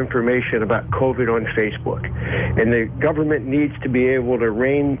misinformation about COVID on Facebook. And the government needs to be able to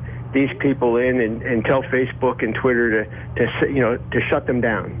rein these people in and tell Facebook and Twitter to shut them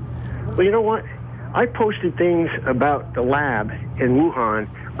down. Well, you know what? I posted things about the lab in Wuhan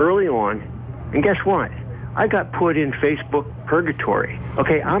early on, and guess what? I got put in Facebook purgatory.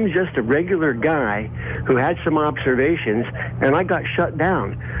 Okay, I'm just a regular guy who had some observations, and I got shut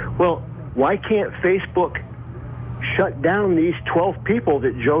down. Well, why can't Facebook shut down these 12 people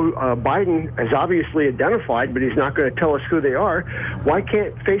that Joe Biden has obviously identified, but he's not going to tell us who they are? Why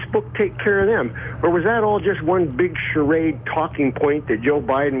can't Facebook take care of them? Or was that all just one big charade talking point that Joe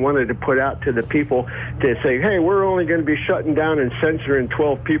Biden wanted to put out to the people to say, hey, we're only going to be shutting down and censoring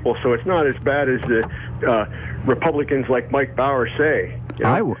 12 people, so it's not as bad as the Republicans like Mike Bauer say? You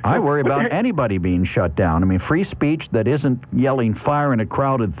know? I worry about anybody being shut down. I mean, free speech that isn't yelling fire in a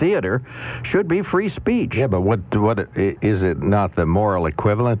crowded theater should be free speech. Yeah, but what is it not the moral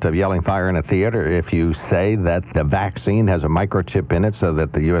equivalent of yelling fire in a theater if you say that the vaccine has a microchip in it so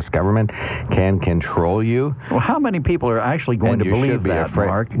that the U.S. government can control you? Well, how many people are actually going to believe that,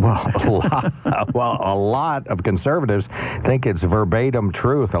 Mark? Well, a lot of conservatives think it's verbatim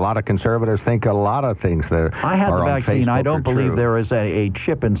truth. A lot of conservatives think a lot of things that I had the vaccine. I don't believe there is a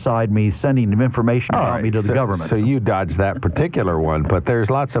chip inside me sending information about me to the government. So you dodged that particular one, but there's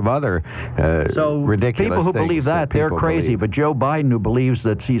lots of other ridiculous people who things believe that they're crazy, but Joe Biden, who believes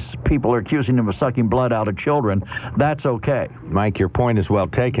that people are accusing him of sucking blood out of children, that's okay. Mike, your point is well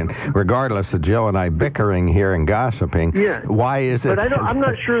taken. Regardless of Joe and I bickering here and gossiping, why is it... But I'm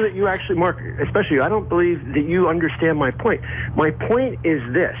not sure that you actually, Mark, especially you, I don't believe that you understand my point. My point is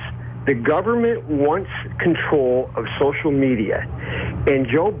this. The government wants control of social media, and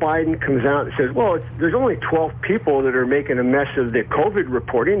Joe Biden comes out and says, well, there's only 12 people that are making a mess of the COVID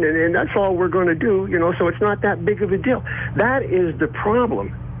reporting, and that's all we're going to do, so it's not that big of a deal. That is the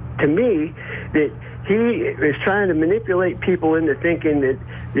problem, to me, that he is trying to manipulate people into thinking that,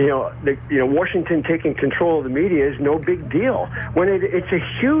 Washington taking control of the media is no big deal, when it's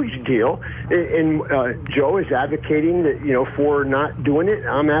a huge deal. And Joe is advocating that, for not doing it.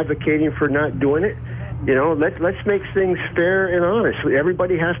 I'm advocating for not doing it. Let's make things fair and honest.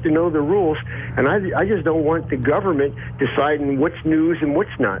 Everybody has to know the rules, and I just don't want the government deciding what's news and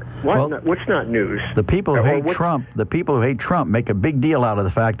what's not. What's not news? The people who hate Trump make a big deal out of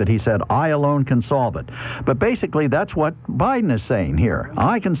the fact that he said, I alone can solve it. But basically, that's what Biden is saying here.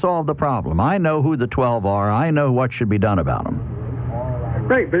 I can solve the problem. I know who the 12 are. I know what should be done about them.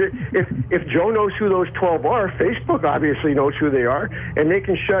 Right, but if Joe knows who those 12 are, Facebook obviously knows who they are, and they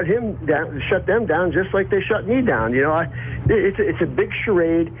can shut them down just like they shut me down. It's a big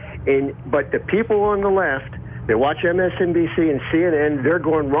charade, but the people on the left that watch MSNBC and CNN, they're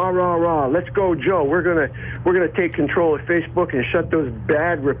going rah rah rah. Let's go, Joe. We're gonna take control of Facebook and shut those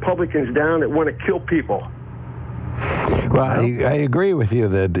bad Republicans down that want to kill people. Well, I agree with you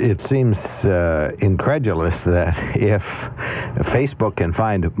that it seems incredulous that if Facebook can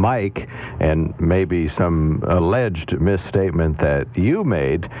find Mike and maybe some alleged misstatement that you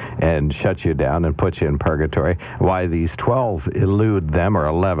made and shut you down and put you in purgatory, why these 12 elude them, or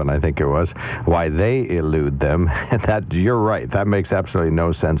 11 I think it was, why they elude them, that you're right. That makes absolutely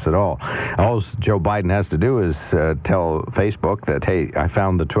no sense at all. All Joe Biden has to do is tell Facebook that, hey, I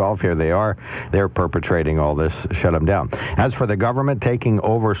found the 12, here they are. They're perpetrating all this, shut them down. As for the government taking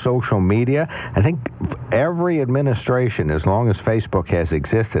over social media, I think every administration, as long as Facebook has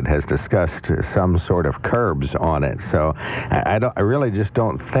existed, has discussed some sort of curbs on it. So I really just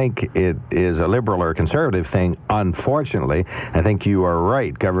don't think it is a liberal or conservative thing. Unfortunately, I think you are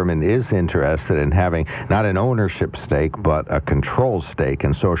right. Government is interested in having not an ownership stake, but a control stake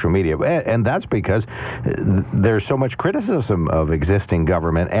in social media. And that's because there's so much criticism of existing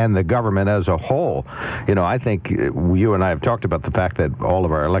government and the government as a whole. I think you you and I have talked about the fact that all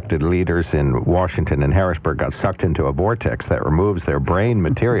of our elected leaders in Washington and Harrisburg got sucked into a vortex that removes their brain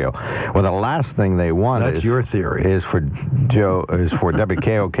material. Well, the last thing they want is your theory. Is for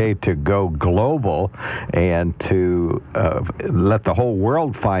WKOK to go global and to let the whole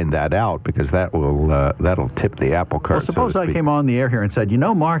world find that out, because that'll tip the apple cart. Well, suppose I came on the air here and said,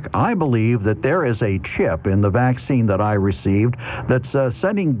 Mark, I believe that there is a chip in the vaccine that I received that's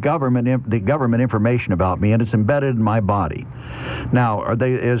sending the government information about me, and it's embedded in my body. Now,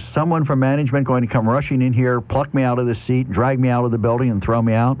 is someone from management going to come rushing in here, pluck me out of the seat, drag me out of the building, and throw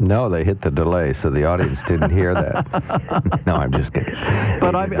me out? No, they hit the delay, so the audience didn't hear that. No, I'm just kidding.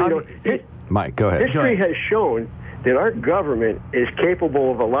 But Mike, go ahead. History has shown that our government is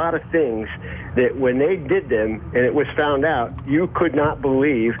capable of a lot of things that when they did them and it was found out, you could not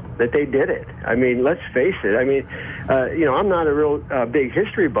believe that they did it. I mean, let's face it. I mean, I'm not a real big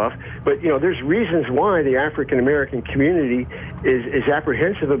history buff, but, there's reasons why the African-American community is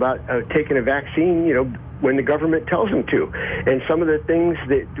apprehensive about taking a vaccine, when the government tells them to. And some of the things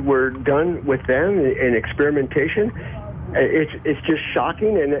that were done with them in experimentation, it's just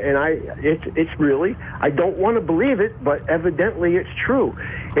shocking, and it's really, I don't want to believe it, but evidently it's true.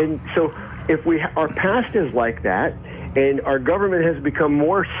 And so if our past is like that, and our government has become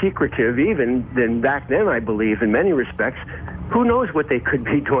more secretive even than back then, I believe, in many respects, who knows what they could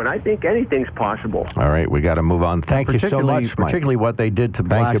be doing? I think anything's possible. All right, we got to move on. Thank you so much, Mike. Particularly what they did to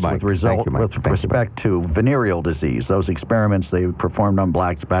blacks with respect to venereal disease. Those experiments they performed on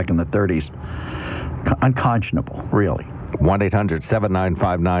blacks back in the 30s, unconscionable, really.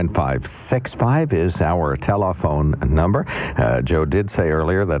 1-800-795-9565 is our telephone number. Joe did say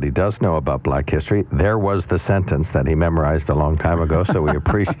earlier that he does know about black history. There was the sentence that he memorized a long time ago, so we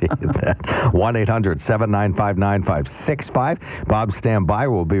appreciate that. 1-800-795-9565. Bob, stand by.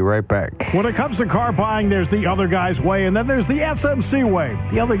 We'll be right back. When it comes to car buying, there's the other guy's way, and then there's the SMC way.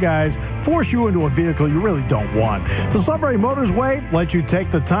 The other guys force you into a vehicle you really don't want. The Sunbury Motors way lets you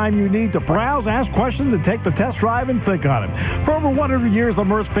take the time you need to browse, ask questions, and take the test drive and think on it. For over 100 years, the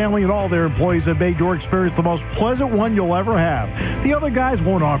Merce family and all their employees have made your experience the most pleasant one you'll ever have. The other guys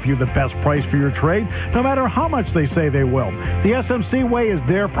won't offer you the best price for your trade, no matter how much they say they will. The SMC way is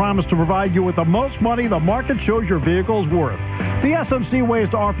their promise to provide you with the most money the market shows your vehicle is worth. The SMC way is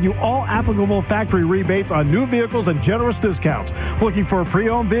to offer you all applicable factory rebates on new vehicles and generous discounts. Looking for a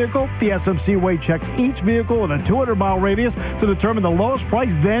pre-owned vehicle? The SMC way checks each vehicle in a 200-mile radius to determine the lowest price,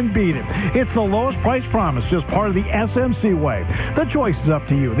 then beat it. It's the lowest price promise, just part of the SMC way. The choice is up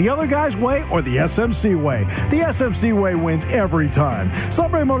to you. The other guy's way or the SMC way. The SMC way wins every time.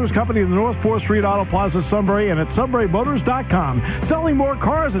 Sunbury Motors Company, the North 4th Street Auto Plaza, Sunbury, and at sunburymotors.com. Selling more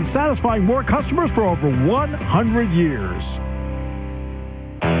cars and satisfying more customers for over 100 years.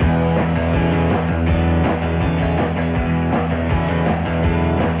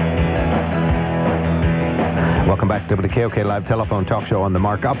 Welcome back to the WKOK Live Telephone Talk Show on the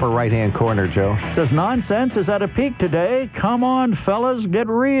Mark. Upper right-hand corner, Joe. Says nonsense is at a peak today. Come on, fellas, get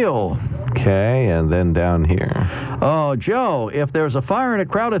real. Okay, and then down here. Oh, Joe, if there's a fire in a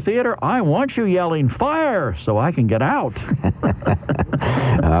crowded theater, I want you yelling fire so I can get out.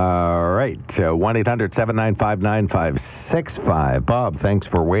 All right, 1-800-795-9565. Bob, thanks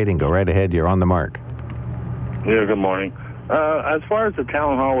for waiting. Go right ahead. You're on the mark. Yeah, good morning. As far as the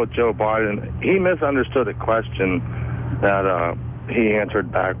town hall with Joe Biden, he misunderstood a question that he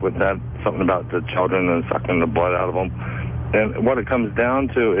answered back with that something about the children and sucking the blood out of them. And what it comes down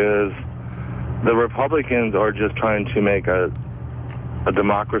to is the Republicans are just trying to make a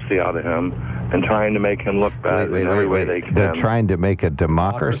democracy out of him and trying to make him look bad in every way they can. They're trying to make a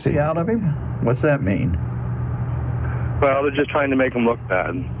democracy out of him? What's that mean? Well, they're just trying to make him look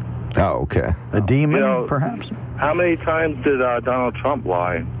bad. Oh, okay. A demon, perhaps? How many times did Donald Trump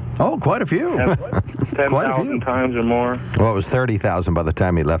lie? Oh, quite a few. 10,000 times or more. Well, it was 30,000 by the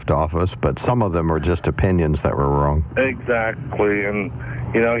time he left office, but some of them were just opinions that were wrong. Exactly, and,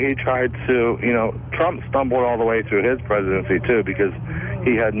 he tried to, Trump stumbled all the way through his presidency, too, because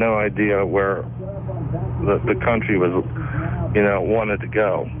he had no idea where the country was, wanted to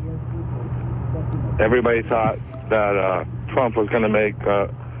go. Everybody thought that Trump was going to make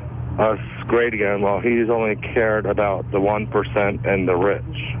us great again. Well, he's only cared about the 1% and the rich.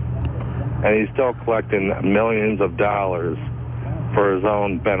 And he's still collecting millions of dollars for his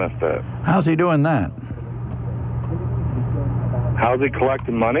own benefit. How's he doing that? How's he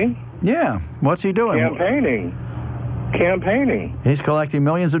collecting money? Yeah. What's he doing? Campaigning. He's collecting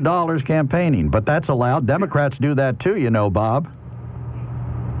millions of dollars campaigning, but that's allowed. Democrats do that too, Bob.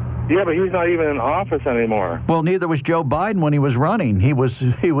 Yeah, but he's not even in office anymore. Well, neither was Joe Biden when he was running. He was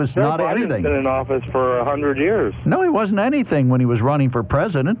not Biden's anything. Been in office for 100 years. No, he wasn't anything when he was running for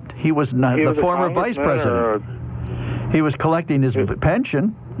president. He was not the former vice president. He was collecting his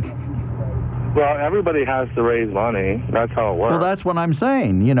pension. Well, everybody has to raise money. That's how it works. Well, that's what I'm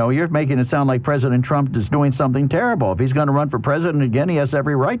saying. You know, you're making it sound like President Trump is doing something terrible. If he's going to run for president again, he has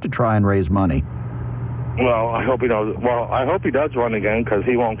every right to try and raise money. Well, I hope he does. Well, I hope he does run again because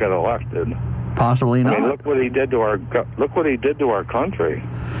he won't get elected. Possibly not. I mean, look what he did to our country.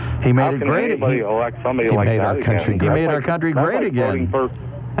 He made How it can great. anybody elect somebody like that again? He made our country great again.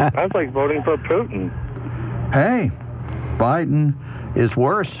 That's like voting for Putin. Hey, Biden is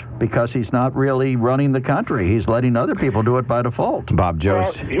worse because he's not really running the country. He's letting other people do it by default. Bob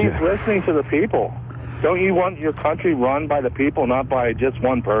Jost. Well, he's listening to the people. Don't you want your country run by the people, not by just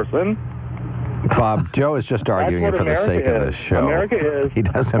one person? Bob, Joe is just arguing it for the sake of this show. America is. He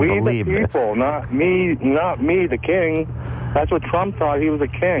doesn't believe we the people, not me, the king. That's what Trump thought. He was a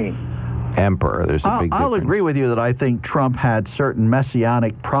king. Emperor. There's a big difference. I'll agree with you that I think Trump had certain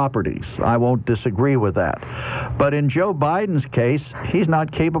messianic properties. I won't disagree with that. But in Joe Biden's case, he's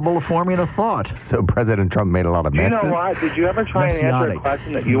not capable of forming a thought. So President Trump made a lot of messes. You know what? Did you ever try and answer a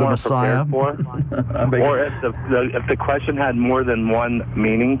question that you weren't prepared for? Or if the question had more than one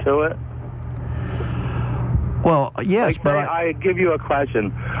meaning to it? Well, yes, like, but I give you a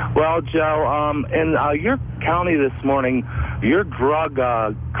question. Well, Joe, in your county this morning, your drug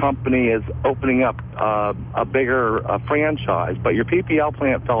company is opening up a bigger franchise, but your PPL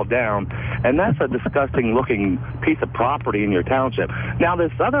plant fell down, and that's a disgusting-looking piece of property in your township. Now,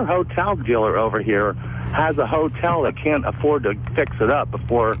 this other hotel dealer over here has a hotel that can't afford to fix it up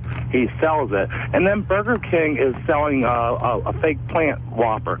before he sells it. And then Burger King is selling a fake plant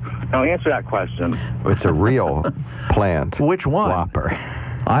Whopper. Now, answer that question. It's a real plant. Which one? Whopper.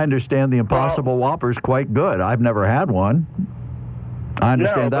 I understand the Impossible Whopper's quite good. I've never had one. I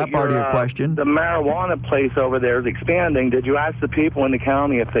understand that part of your question. The marijuana place over there is expanding. Did you ask the people in the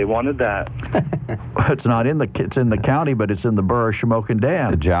county if they wanted that? It's not in it's in the county, but it's in the borough of Shamokin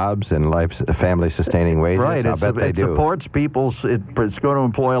Dam. The jobs and family-sustaining wages. Right. I bet they do. It supports people. It's going to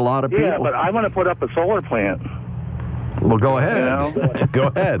employ a lot of people. Yeah, but I want to put up a solar plant. Well, go ahead. You know? Go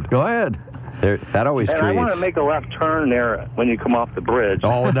ahead. Go ahead. That always and creates... I want to make a left turn there when you come off the bridge.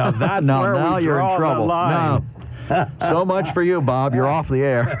 Oh, now that's where now we you're draw in trouble. the line. No. So much for you, Bob. You're off the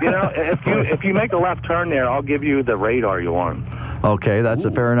air. You know, if you make a left turn there, I'll give you the radar you want. Okay, that's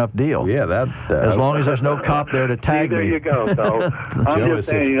a fair enough deal. Yeah, that's... as long as there's no cop there to tag there me. There you go. So I'm just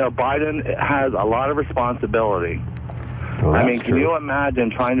saying, you know, Biden has a lot of responsibility. Well, I mean, can true. you imagine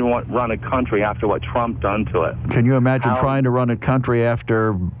trying to run a country after what Trump done to it? Can you imagine trying to run a country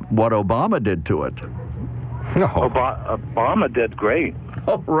after what Obama did to it? No. Obama did great.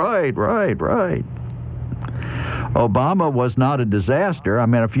 Oh, right. Obama was not a disaster. I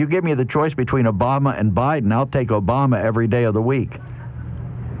mean, if you give me the choice between Obama and Biden, I'll take Obama every day of the week.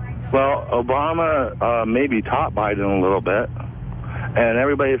 Well, Obama maybe taught Biden a little bit, and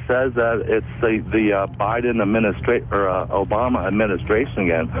everybody says that it's the Biden administration or Obama administration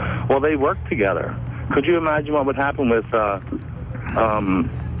again. Well, they worked together. Could you imagine what would happen with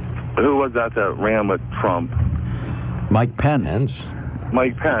who was that ran with Trump? Mike Pence.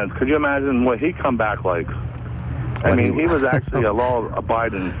 Mike Pence. Could you imagine what he'd come back like? I mean, he was actually a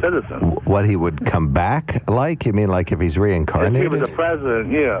law-abiding citizen. What he would come back like? You mean like if he's reincarnated? If he was a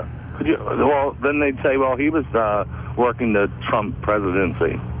president, yeah. Well, then they'd say, well, he was working the Trump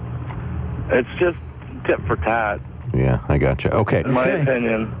presidency. It's just tit for tat. Yeah, I got you. Okay. In my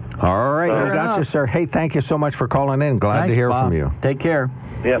opinion. All right, I got you, sir. Hey, thank you so much for calling in. Glad to hear from you. Take care.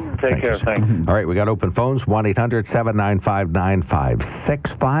 Yep, take care. Thanks. All right, we got open phones.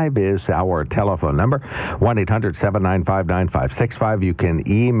 1-800-795-9565 is our telephone number. 1-800-795-9565. You can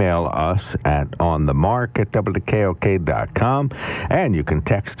email us at onthemark@wkok.com, and you can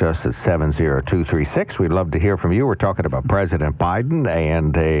text us at 70236. We'd love to hear from you. We're talking about President Biden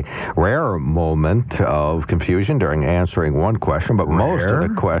and a rare moment of confusion during answering one question, but most of the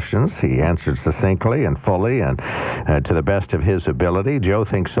questions he answered succinctly and fully and to the best of his ability. Joe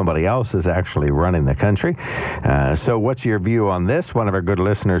thinks somebody else is actually running the country. So what's your view on this? One of our good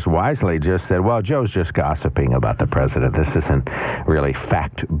listeners wisely just said, well, Joe's just gossiping about the president. This isn't really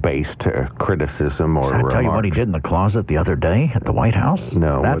fact-based criticism or remarks. Did I tell you what he did in the closet the other day at the White House?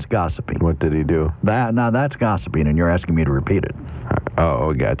 No. That's gossiping. What did he do? That's gossiping, and you're asking me to repeat it.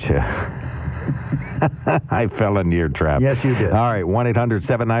 Oh, gotcha. I fell into your trap. Yes, you did. All right,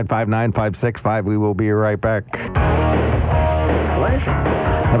 1-800-795-9565. We will be right back.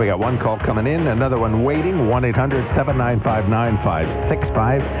 Now we got one call coming in, another one waiting.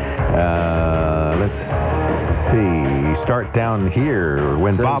 1-800-795-9565. Let's see. Start down here.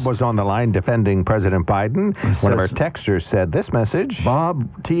 When Bob was on the line defending President Biden, one of our texters said this message. Bob,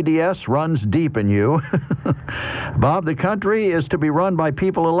 TDS runs deep in you. Bob, the country is to be run by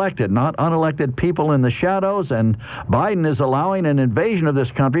people elected, not unelected people in the shadows, and Biden is allowing an invasion of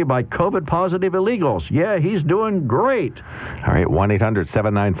this country by COVID-positive illegals. Yeah, he's doing great. All right,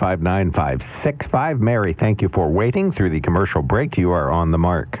 1-800-795-9565. Mary, thank you for waiting through the commercial break. You are on the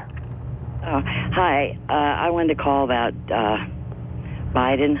mark. Hi. I wanted to call about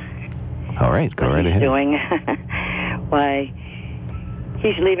Biden. All right, go right ahead. What he's doing. Why,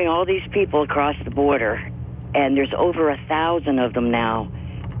 he's leaving all these people across the border, and there's over 1,000 of them now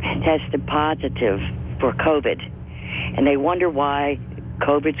tested positive for COVID. And they wonder why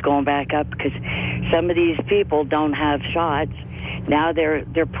COVID's going back up, because some of these people don't have shots. Now they're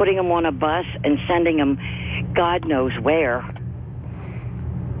putting them on a bus and sending them God knows where.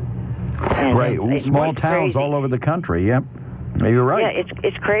 And right, small towns all over the country, yep. You're right. Yeah,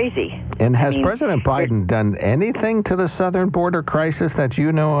 it's crazy. And has President Biden done anything to the southern border crisis that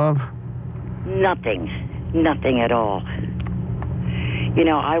you know of? Nothing at all. You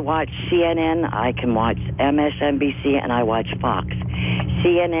know, I watch CNN, I can watch MSNBC, and I watch Fox.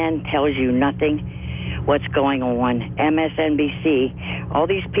 CNN tells you nothing what's going on. MSNBC, all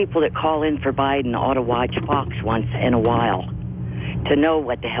these people that call in for Biden ought to watch Fox once in a while to know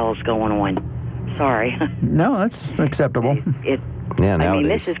what the hell's going on. Sorry. No, that's acceptable.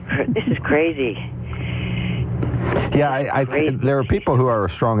 Nowadays. This is crazy. Yeah, I there are people who are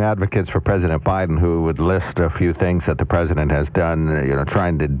strong advocates for President Biden who would list a few things that the president has done,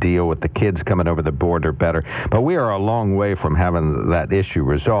 trying to deal with the kids coming over the border better. But we are a long way from having that issue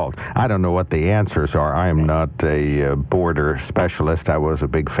resolved. I don't know what the answers are. I am not a border specialist. I was a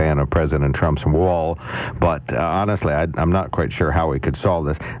big fan of President Trump's wall. But honestly, I'm not quite sure how we could solve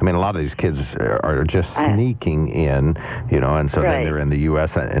this. I mean, a lot of these kids are just sneaking in, and so then they're in the U.S.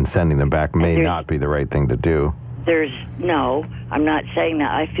 and sending them back may not be the right thing to do. I'm not saying that.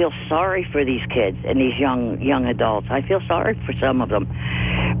 I feel sorry for these kids and these young adults. I feel sorry for some of them.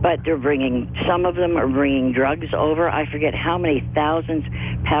 But some of them are bringing drugs over. I forget how many thousands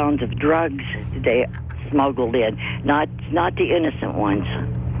pounds of drugs they smuggled in. Not the innocent ones,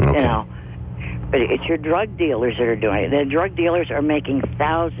 okay. But it's your drug dealers that are doing it. The drug dealers are making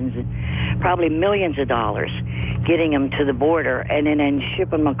thousands, probably millions of dollars, getting them to the border and then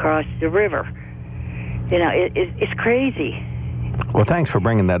shipping them across the river. It's crazy. Well, thanks for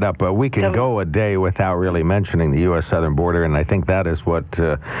bringing that up. We can go a day without really mentioning the U.S. southern border, and I think that is what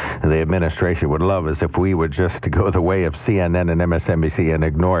the administration would love, is if we would just go the way of CNN and MSNBC and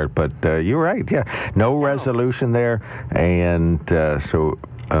ignore it. But you're right, yeah. No resolution there, and so...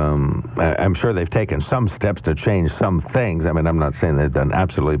 I'm sure they've taken some steps to change some things. I mean, I'm not saying they've done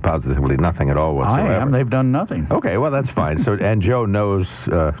absolutely, positively nothing at all whatsoever. I am. They've done nothing. Okay, well, that's fine. And Joe knows,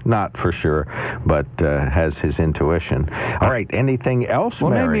 not for sure, but has his intuition. All right, anything else,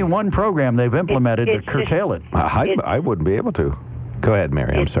 Well, Mary? name me one program they've implemented to curtail it. I wouldn't be able to. Go ahead,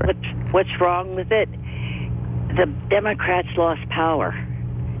 Mary. I'm sorry. What's wrong with it? The Democrats lost power.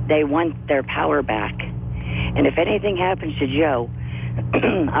 They want their power back. And if anything happens to Joe...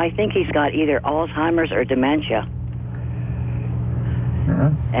 I think he's got either Alzheimer's or dementia.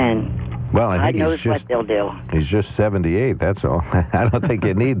 And God knows what they'll do. He's just 78, that's all. I don't think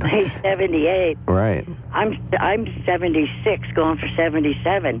you need... He's 78. Right. I'm 76, going for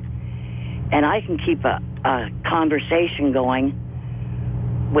 77. And I can keep a conversation going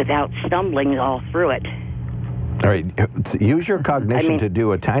without stumbling all through it. All right, use your cognition to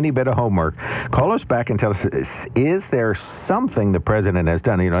do a tiny bit of homework. Call us back and tell us, is there something the president has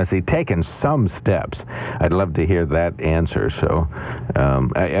done? Has he taken some steps? I'd love to hear that answer. So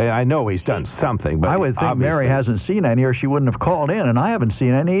I know he's done something, but I would think Mary hasn't seen any, or she wouldn't have called in, and I haven't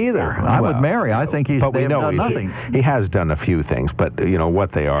seen any either. I'm with Mary. I think they've done nothing. He has done a few things, but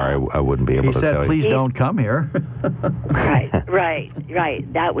what they are, I wouldn't be able to tell you. He said, please don't come here. Right.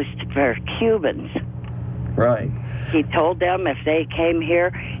 That was for Cubans. Right. He told them if they came here,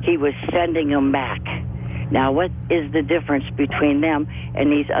 he was sending them back. Now, what is the difference between them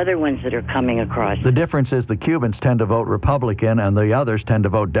and these other ones that are coming across? The difference is the Cubans tend to vote Republican and the others tend to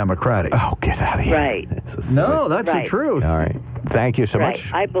vote Democratic. Oh, get out of here. Right. No, that's the truth. All right. Thank you so much.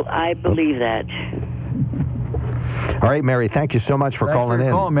 I believe that. All right, Mary, thank you so much for calling in.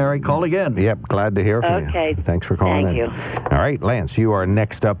 Call, Mary. Call again. Yep, glad to hear from you. Okay. Thanks for calling in. Thank you. All right, Lance, you are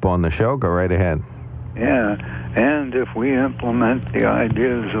next up on the show. Go right ahead. Yeah, and if we implement the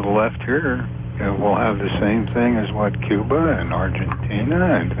ideas of the left here, we'll have the same thing as what Cuba and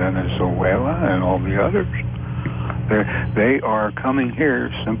Argentina and Venezuela and all the others. They are coming here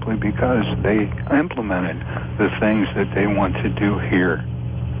simply because they implemented the things that they want to do here.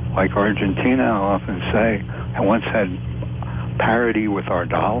 Like Argentina, I often say, I once had parity with our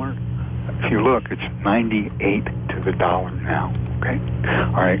dollar. If you look, it's 98 to the dollar now. Okay?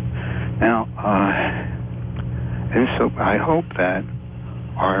 All right. Now, and so I hope that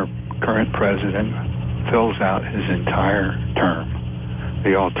our current president fills out his entire term.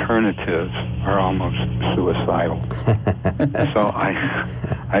 The alternatives are almost suicidal. So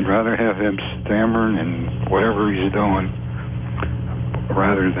I'd rather have him stammering and whatever he's doing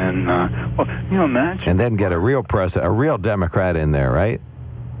rather than, imagine. And then get a real Democrat in there, right?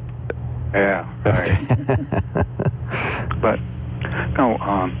 Yeah, right. But, no,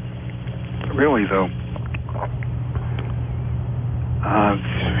 really, though,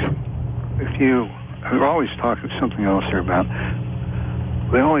 we're always talking something else here about,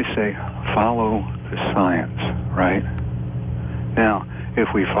 they always say, follow the science, right? Now, if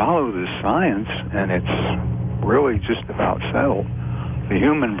we follow the science and it's really just about settled, the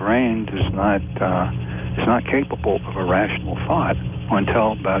human brain is not capable of a rational thought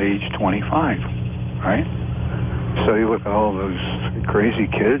until about age 25, right? So you look at all those crazy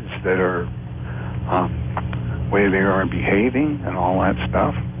kids that are way they are behaving and all that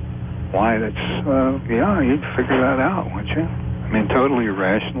stuff. Why, that's, you'd figure that out, wouldn't you? I mean, totally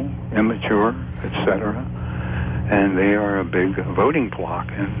irrational, immature, etc. And they are a big voting bloc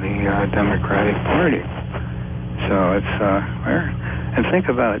in the Democratic Party. So it's, and think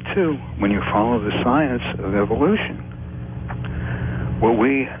about it, too, when you follow the science of evolution. What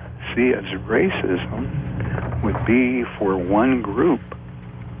we see as racism would be for one group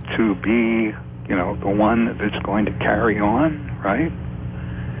to be, the one that's going to carry on, right?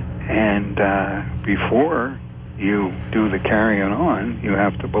 And before you do the carrying on, you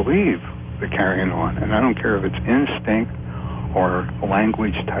have to believe the carrying on. And I don't care if it's instinct or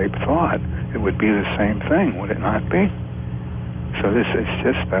language-type thought. It would be the same thing, would it not be? So this is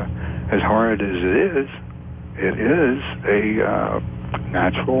just, as hard as it is a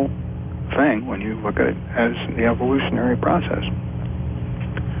natural thing when you look at it as the evolutionary process.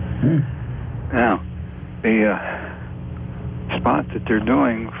 Now, the spot that they're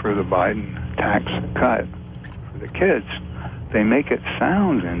doing for the Biden tax cut for the kids, they make it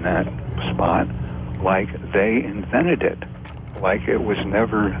sound in that spot like they invented it, like it was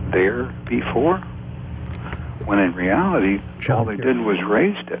never there before, when in reality, all they did was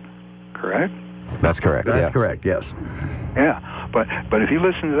raised it, correct? That's correct. That's correct, yes. Yeah, but if you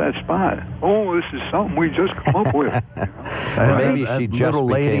listen to that spot, this is something we just come up with. Maybe she just little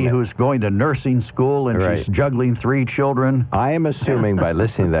lady who's going to nursing school and she's juggling 3 children. I am assuming by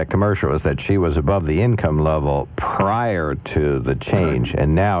listening to that commercial is that she was above the income level prior to the change,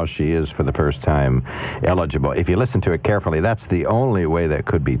 and now she is for the first time eligible. If you listen to it carefully, that's the only way that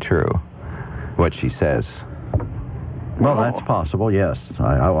could be true, what she says. Well, that's possible, yes.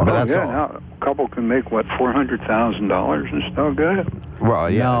 Now a couple can make, $400,000 and still good? Well,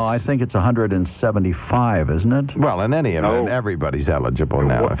 yeah. No, I think it's 175, isn't it? Well, in any event, everybody's eligible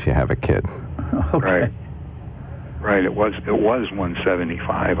now if you have a kid. Okay. Right. It was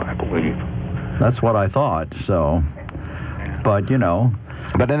 175, I believe. That's what I thought, so. But,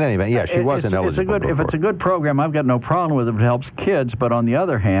 But in any event, she wasn't eligible. If it's a good program, I've got no problem with it if it helps kids. But on the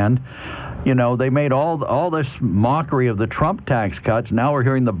other hand, they made all this mockery of the Trump tax cuts. Now we're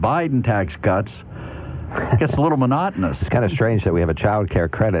hearing the Biden tax cuts. It gets a little monotonous. It's kind of strange that we have a child care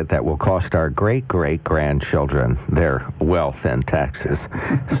credit that will cost our great-great-grandchildren their wealth and taxes.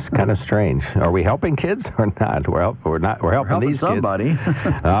 It's kind of strange. Are we helping kids or not? We're helping these somebody.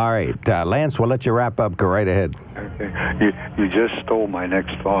 Kids. All right. Lance, we'll let you wrap up. Go right ahead. Okay. You just stole my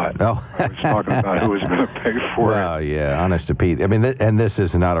next thought. Oh. I was talking about who was going to pay for it. Well, yeah, honest to Pete. I mean, and this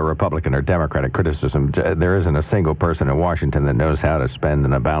is not a Republican or Democratic criticism. There isn't a single person in Washington that knows how to spend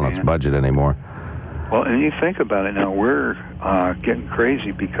in a balanced budget anymore. Well, and you think about it now, we're getting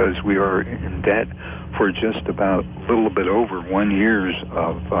crazy because we are in debt for just about a little bit over 1 year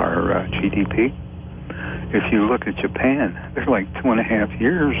of our GDP. If you look at Japan, they're like 2.5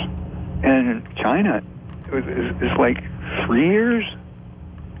 years. And China is like 3 years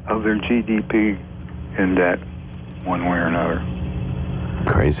of their GDP in debt, one way or another.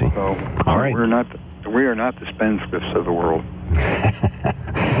 Crazy. So all right. We are not the spendthrifts of the world.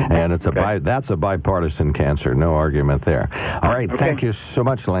 And that's a bipartisan cancer, no argument there. All right, Thank you so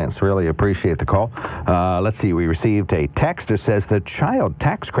much, Lance. Really appreciate the call. Let's see, we received a text that says the child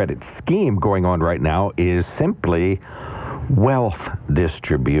tax credit scheme going on right now is simply Wealth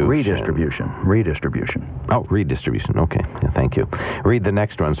distribution. Redistribution. Oh, redistribution. Okay. Yeah, thank you. Read the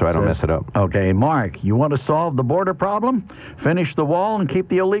next one so I don't mess it up. Okay, Mark, you want to solve the border problem? Finish the wall and keep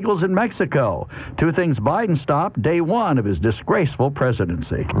the illegals in Mexico. Two things Biden stopped day one of his disgraceful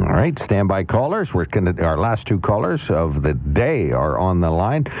presidency. All right, standby callers. Our last two callers of the day are on the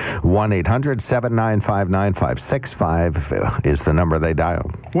line. 1-800-795-9565 is the number they dial.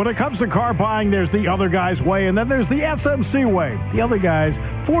 When it comes to car buying, there's the other guy's way, and then there's the SMC way. The other guys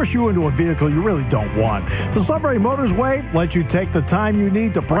force you into a vehicle you really don't want. The Sunbury Motors way lets you take the time you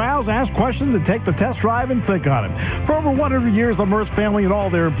need to browse, ask questions, and take the test drive and think on it. For over 100 years, the Merce family and all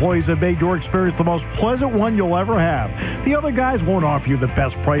their employees have made your experience the most pleasant one you'll ever have. The other guys won't offer you the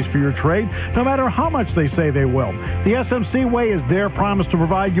best price for your trade, no matter how much they say they will. The SMC way is their promise to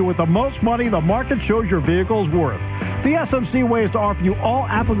provide you with the most money the market shows your vehicle is worth. The SMC way is to offer you all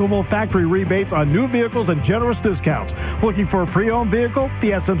applicable factory rebates on new vehicles and generous discounts. Looking for a pre-owned vehicle?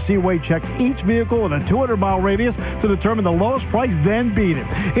 The SMC way checks each vehicle in a 200-mile radius to determine the lowest price, then beat it.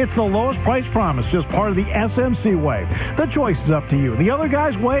 It's the lowest price promise, just part of the SMC way. The choice is up to you. The other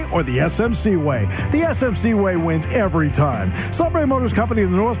guy's way or the SMC way. The SMC way wins every time. Sunbury Motors Company in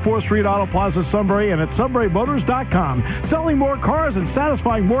the North 4th Street Auto Plaza, Sunbury, and at sunburymotors.com. Selling more cars and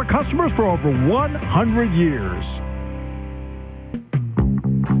satisfying more customers for over 100 years.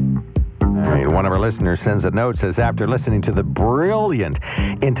 One of our listeners sends a note, says, after listening to the brilliant,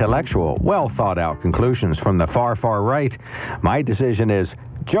 intellectual, well-thought-out conclusions from the far, far right, my decision is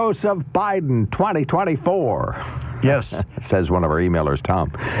Joseph Biden 2024. Yes. Says one of our emailers,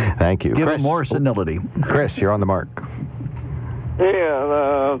 Tom. Thank you. Give Chris, him more senility. Chris, you're on the mark.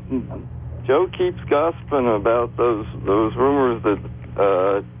 Yeah, Joe keeps gossiping about those rumors that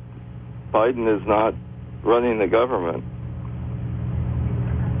Biden is not running the government.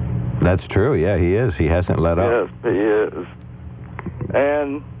 That's true. Yeah, he is. He hasn't let up. Yes, he is.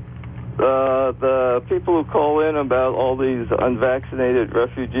 And the people who call in about all these unvaccinated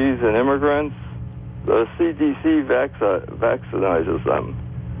refugees and immigrants, the CDC vaccinates them.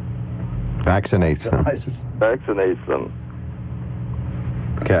 Vaccinates them.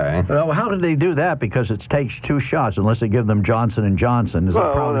 Okay. Well, how did they do that? Because it takes 2 shots, unless they give them Johnson & Johnson.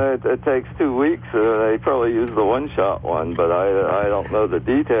 It takes 2 weeks. They probably use the one-shot one, but I don't know the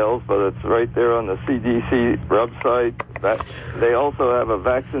details, but it's right there on the CDC website. They also have a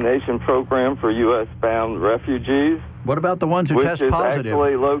vaccination program for U.S.-bound refugees. What about the ones who test positive? Which is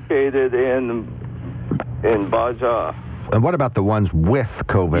actually located in Baja. And what about the ones with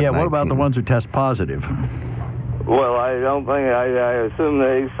COVID-19? Yeah, what about the ones who test positive? Well, I don't think, I assume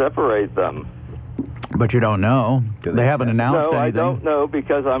they separate them. But you don't know. They haven't announced anything. No, I don't know,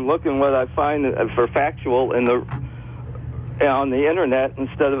 because I'm looking what I find for factual on the internet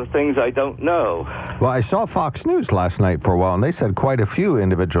instead of things I don't know. Well, I saw Fox News last night for a while, and they said quite a few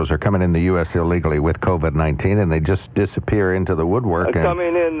individuals are coming in the U.S. illegally with COVID-19, and they just disappear into the woodwork.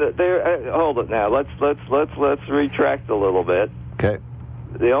 Coming in, hold it now. Let's retract a little bit. Okay.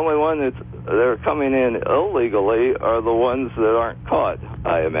 The only one they're coming in illegally are the ones that aren't caught,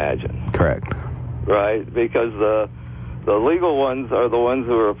 I imagine. Correct. Right, because the legal ones are the ones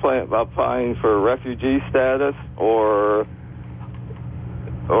who are applying for refugee status,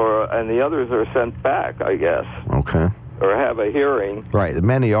 and the others are sent back, I guess. Okay. Or have a hearing. Right,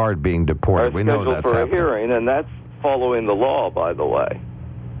 many are being deported. We know that's for happening. A hearing, and that's following the law, by the way.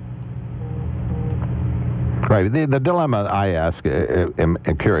 Right. The dilemma I am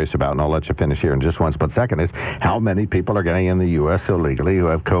curious about, and I'll let you finish here in just one split second, is how many people are getting in the U.S. illegally who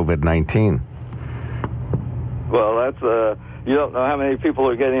have COVID-19? Well, that's you don't know how many people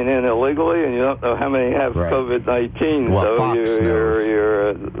are getting in illegally, and you don't know how many have COVID-19. Well, so Fox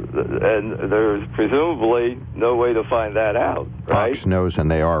and there's presumably no way to find that out, right? Fox knows, and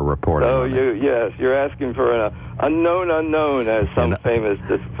they are reporting. So you're asking for an unknown, as some famous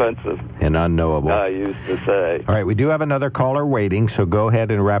defensive unknowable guy used to say. All right, we do have another caller waiting, so go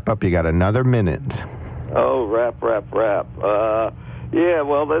ahead and wrap up. You got another minute. Oh, wrap. Yeah,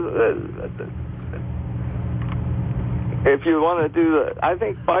 well, if you want to do I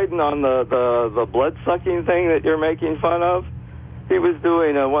think Biden on the blood-sucking thing that you're making fun of, he was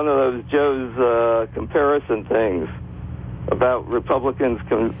doing one of those Joe's comparison things about Republicans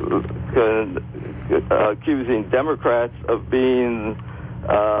accusing Democrats of being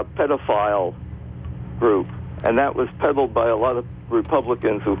a pedophile group. And that was peddled by a lot of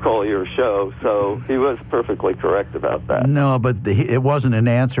Republicans who call your show, so he was perfectly correct about that. No, but it wasn't an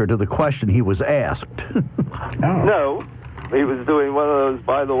answer to the question he was asked. No, he was doing one of those,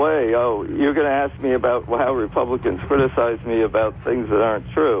 by the way, you're going to ask me about how Republicans criticize me about things that aren't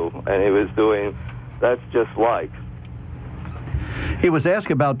true, and he was doing, that's just like. He was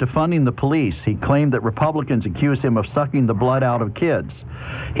asked about defunding the police. He claimed that Republicans accused him of sucking the blood out of kids.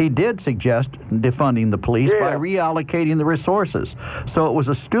 He did suggest defunding the police by reallocating the resources. So it was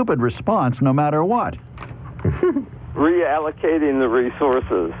a stupid response no matter what. Reallocating the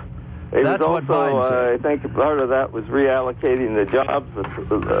resources. It That's was what also, Biden I think part of that was reallocating the jobs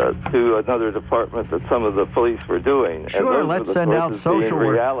to another department that some of the police were doing. Sure, and let's those are the send out sources social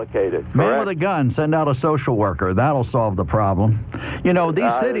being work. reallocated. Man Correct? with a gun, send out a social worker. That'll solve the problem. You know, these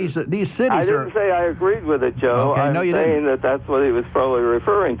cities I didn't say I agreed with it, Joe. Okay, I'm no, you saying that that's what he was probably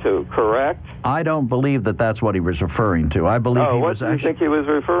referring to, correct? I don't believe that that's what he was referring to. I believe he what was do you actually... think he was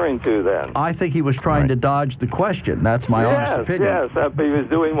referring to then? I think he was trying to dodge the question. That's my honest opinion. Yes, he was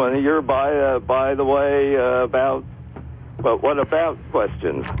doing one of your by the way about. But what about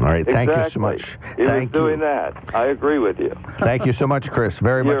questions? All right, thank you so Exactly. much. He was Thank doing that. I agree with you. Thank you so much, Chris.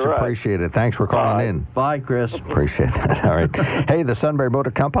 Very much You're right. appreciated. Thanks for calling in. Bye, Chris. Appreciate that. All right. Hey, the Sunbury Motor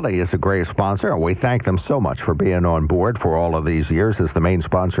Company is a great sponsor, and we thank them so much for being on board for all of these years as the main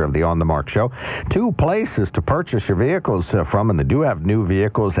sponsor of the On the Mark Show. 2 places to purchase your vehicles from, and they do have new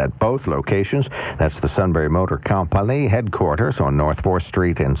vehicles at both locations. That's the Sunbury Motor Company headquarters on North 4th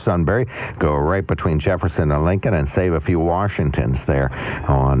Street in Sunbury. Go right between Jefferson and Lincoln and save a few Washingtons there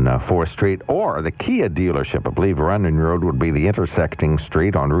on 4th Street. Or the Kia dealership, I believe Runyon Road would be the intersecting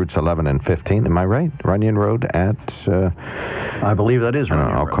street on routes 11 and 15. Am I right? Runyon Road at... I believe that is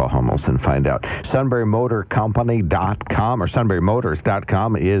Runyon I'll Road. call Hummels and find out. SunburyMotorCompany.com or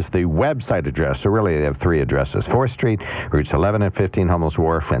SunburyMotors.com is the website address. So really they have 3 addresses. 4th Street, routes 11 and 15, Hummels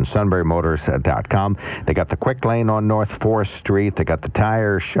Wharf, and SunburyMotors.com. They got the Quick Lane on North 4th Street. They got the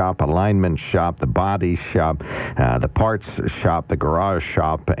tire shop, alignment shop, the body shop, the parts shop, the garage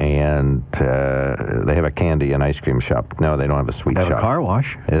shop, and they have a candy and ice cream shop. No, they don't have a sweet They have shop. a car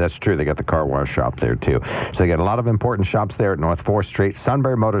wash. Yeah, that's true. They got the car wash shop there, too. So they got a lot of important shops there at North 4th Street.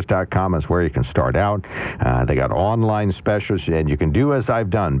 SunburyMotors.com is where you can start out. They got online specials, and you can do as I've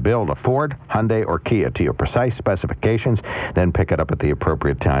done. Build a Ford, Hyundai, or Kia to your precise specifications, then pick it up at the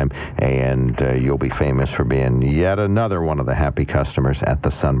appropriate time, and you'll be famous for being yet another one of the happy customers at the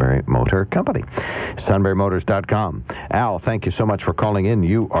Sunbury Motor Company. SunburyMotors.com. Al, thank you so much for calling in.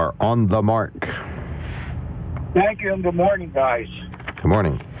 You are on the mark. Thank you, and good morning, guys. Good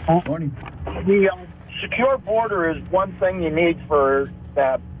morning. Good morning. The secure border is one thing you need for,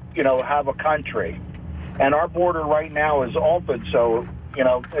 have a country. And our border right now is open, so,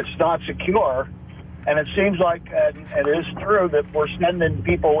 it's not secure. And it seems like, and it is true, that we're sending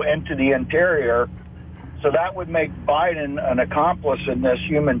people into the interior. So that would make Biden an accomplice in this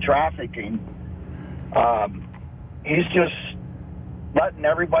human trafficking. He's just letting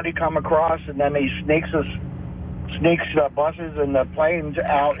everybody come across, and then he sneaks buses and the planes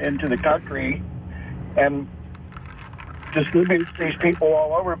out into the country and distributes these people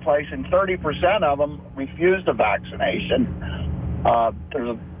all over the place, and 30% of them refuse the vaccination.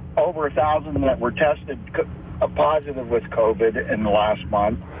 There's over 1,000 that were tested positive with COVID in the last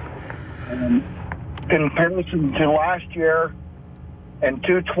month. And in comparison to last year, in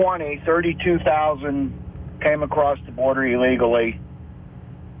 2020, 32,000 came across the border illegally,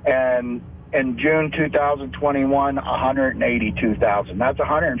 and in June 2021, 182,000. That's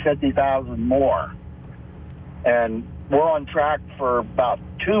 150,000 more. And we're on track for about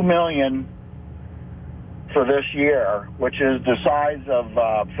 2 million for this year, which is the size of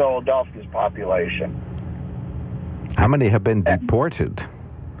Philadelphia's population. How many have been deported?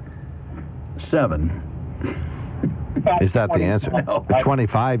 7. Is that the answer?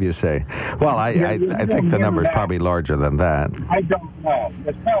 25, you say? Well, I think the number is probably larger than that. I don't know.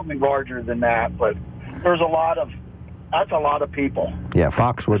 It's probably larger than that, but that's a lot of people. Yeah,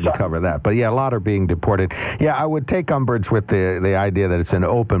 Fox wouldn't cover that. But, yeah, a lot are being deported. Yeah, I would take umbrage with the idea that it's an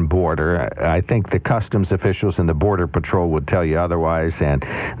open border. I think the customs officials and the Border Patrol would tell you otherwise, and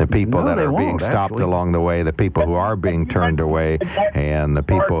the people that are being stopped along the way, the people who are being turned away, and the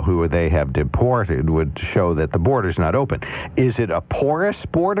people who they have deported would show that the border's not open. Is it a porous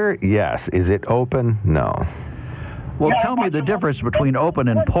border? Yes. Is it open? No. Well, tell me the difference between open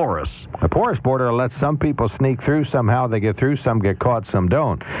and porous. A porous border lets some people sneak through. Somehow they get through. Some get caught. Some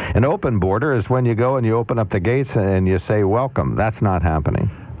don't. An open border is when you go and you open up the gates and you say, welcome. That's not happening.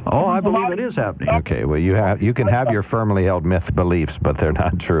 Oh, I believe it is happening. Okay, well, you can have your firmly held myth beliefs, but they're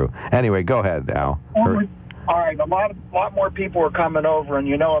not true. Anyway, go ahead, Al. All right, a lot more people are coming over,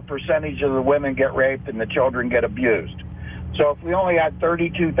 and a percentage of the women get raped and the children get abused. So if we only had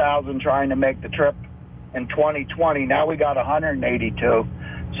 32,000 trying to make the trip in 2020, now we got 182.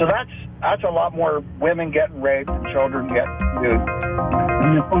 So that's a lot more women getting raped and children getting abused.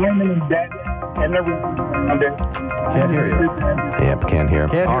 And you're finding them dead and everything. Can't hear you. Yep, can't hear.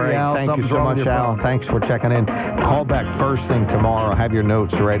 Can't All hear you, right, Al. thank you Something's so wrong much, with your Al. phone. Thanks for checking in. Call back first thing tomorrow. Have your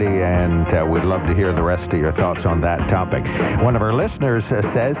notes ready, and we'd love to hear the rest of your thoughts on that topic. One of our listeners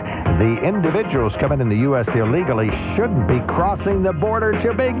says the individuals coming in the U.S. illegally shouldn't be crossing the border to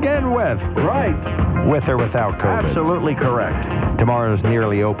begin with. Right. With or without COVID. Absolutely correct. Tomorrow's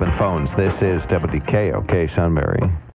Nearly Open Phones. This is WKOK Sunbury.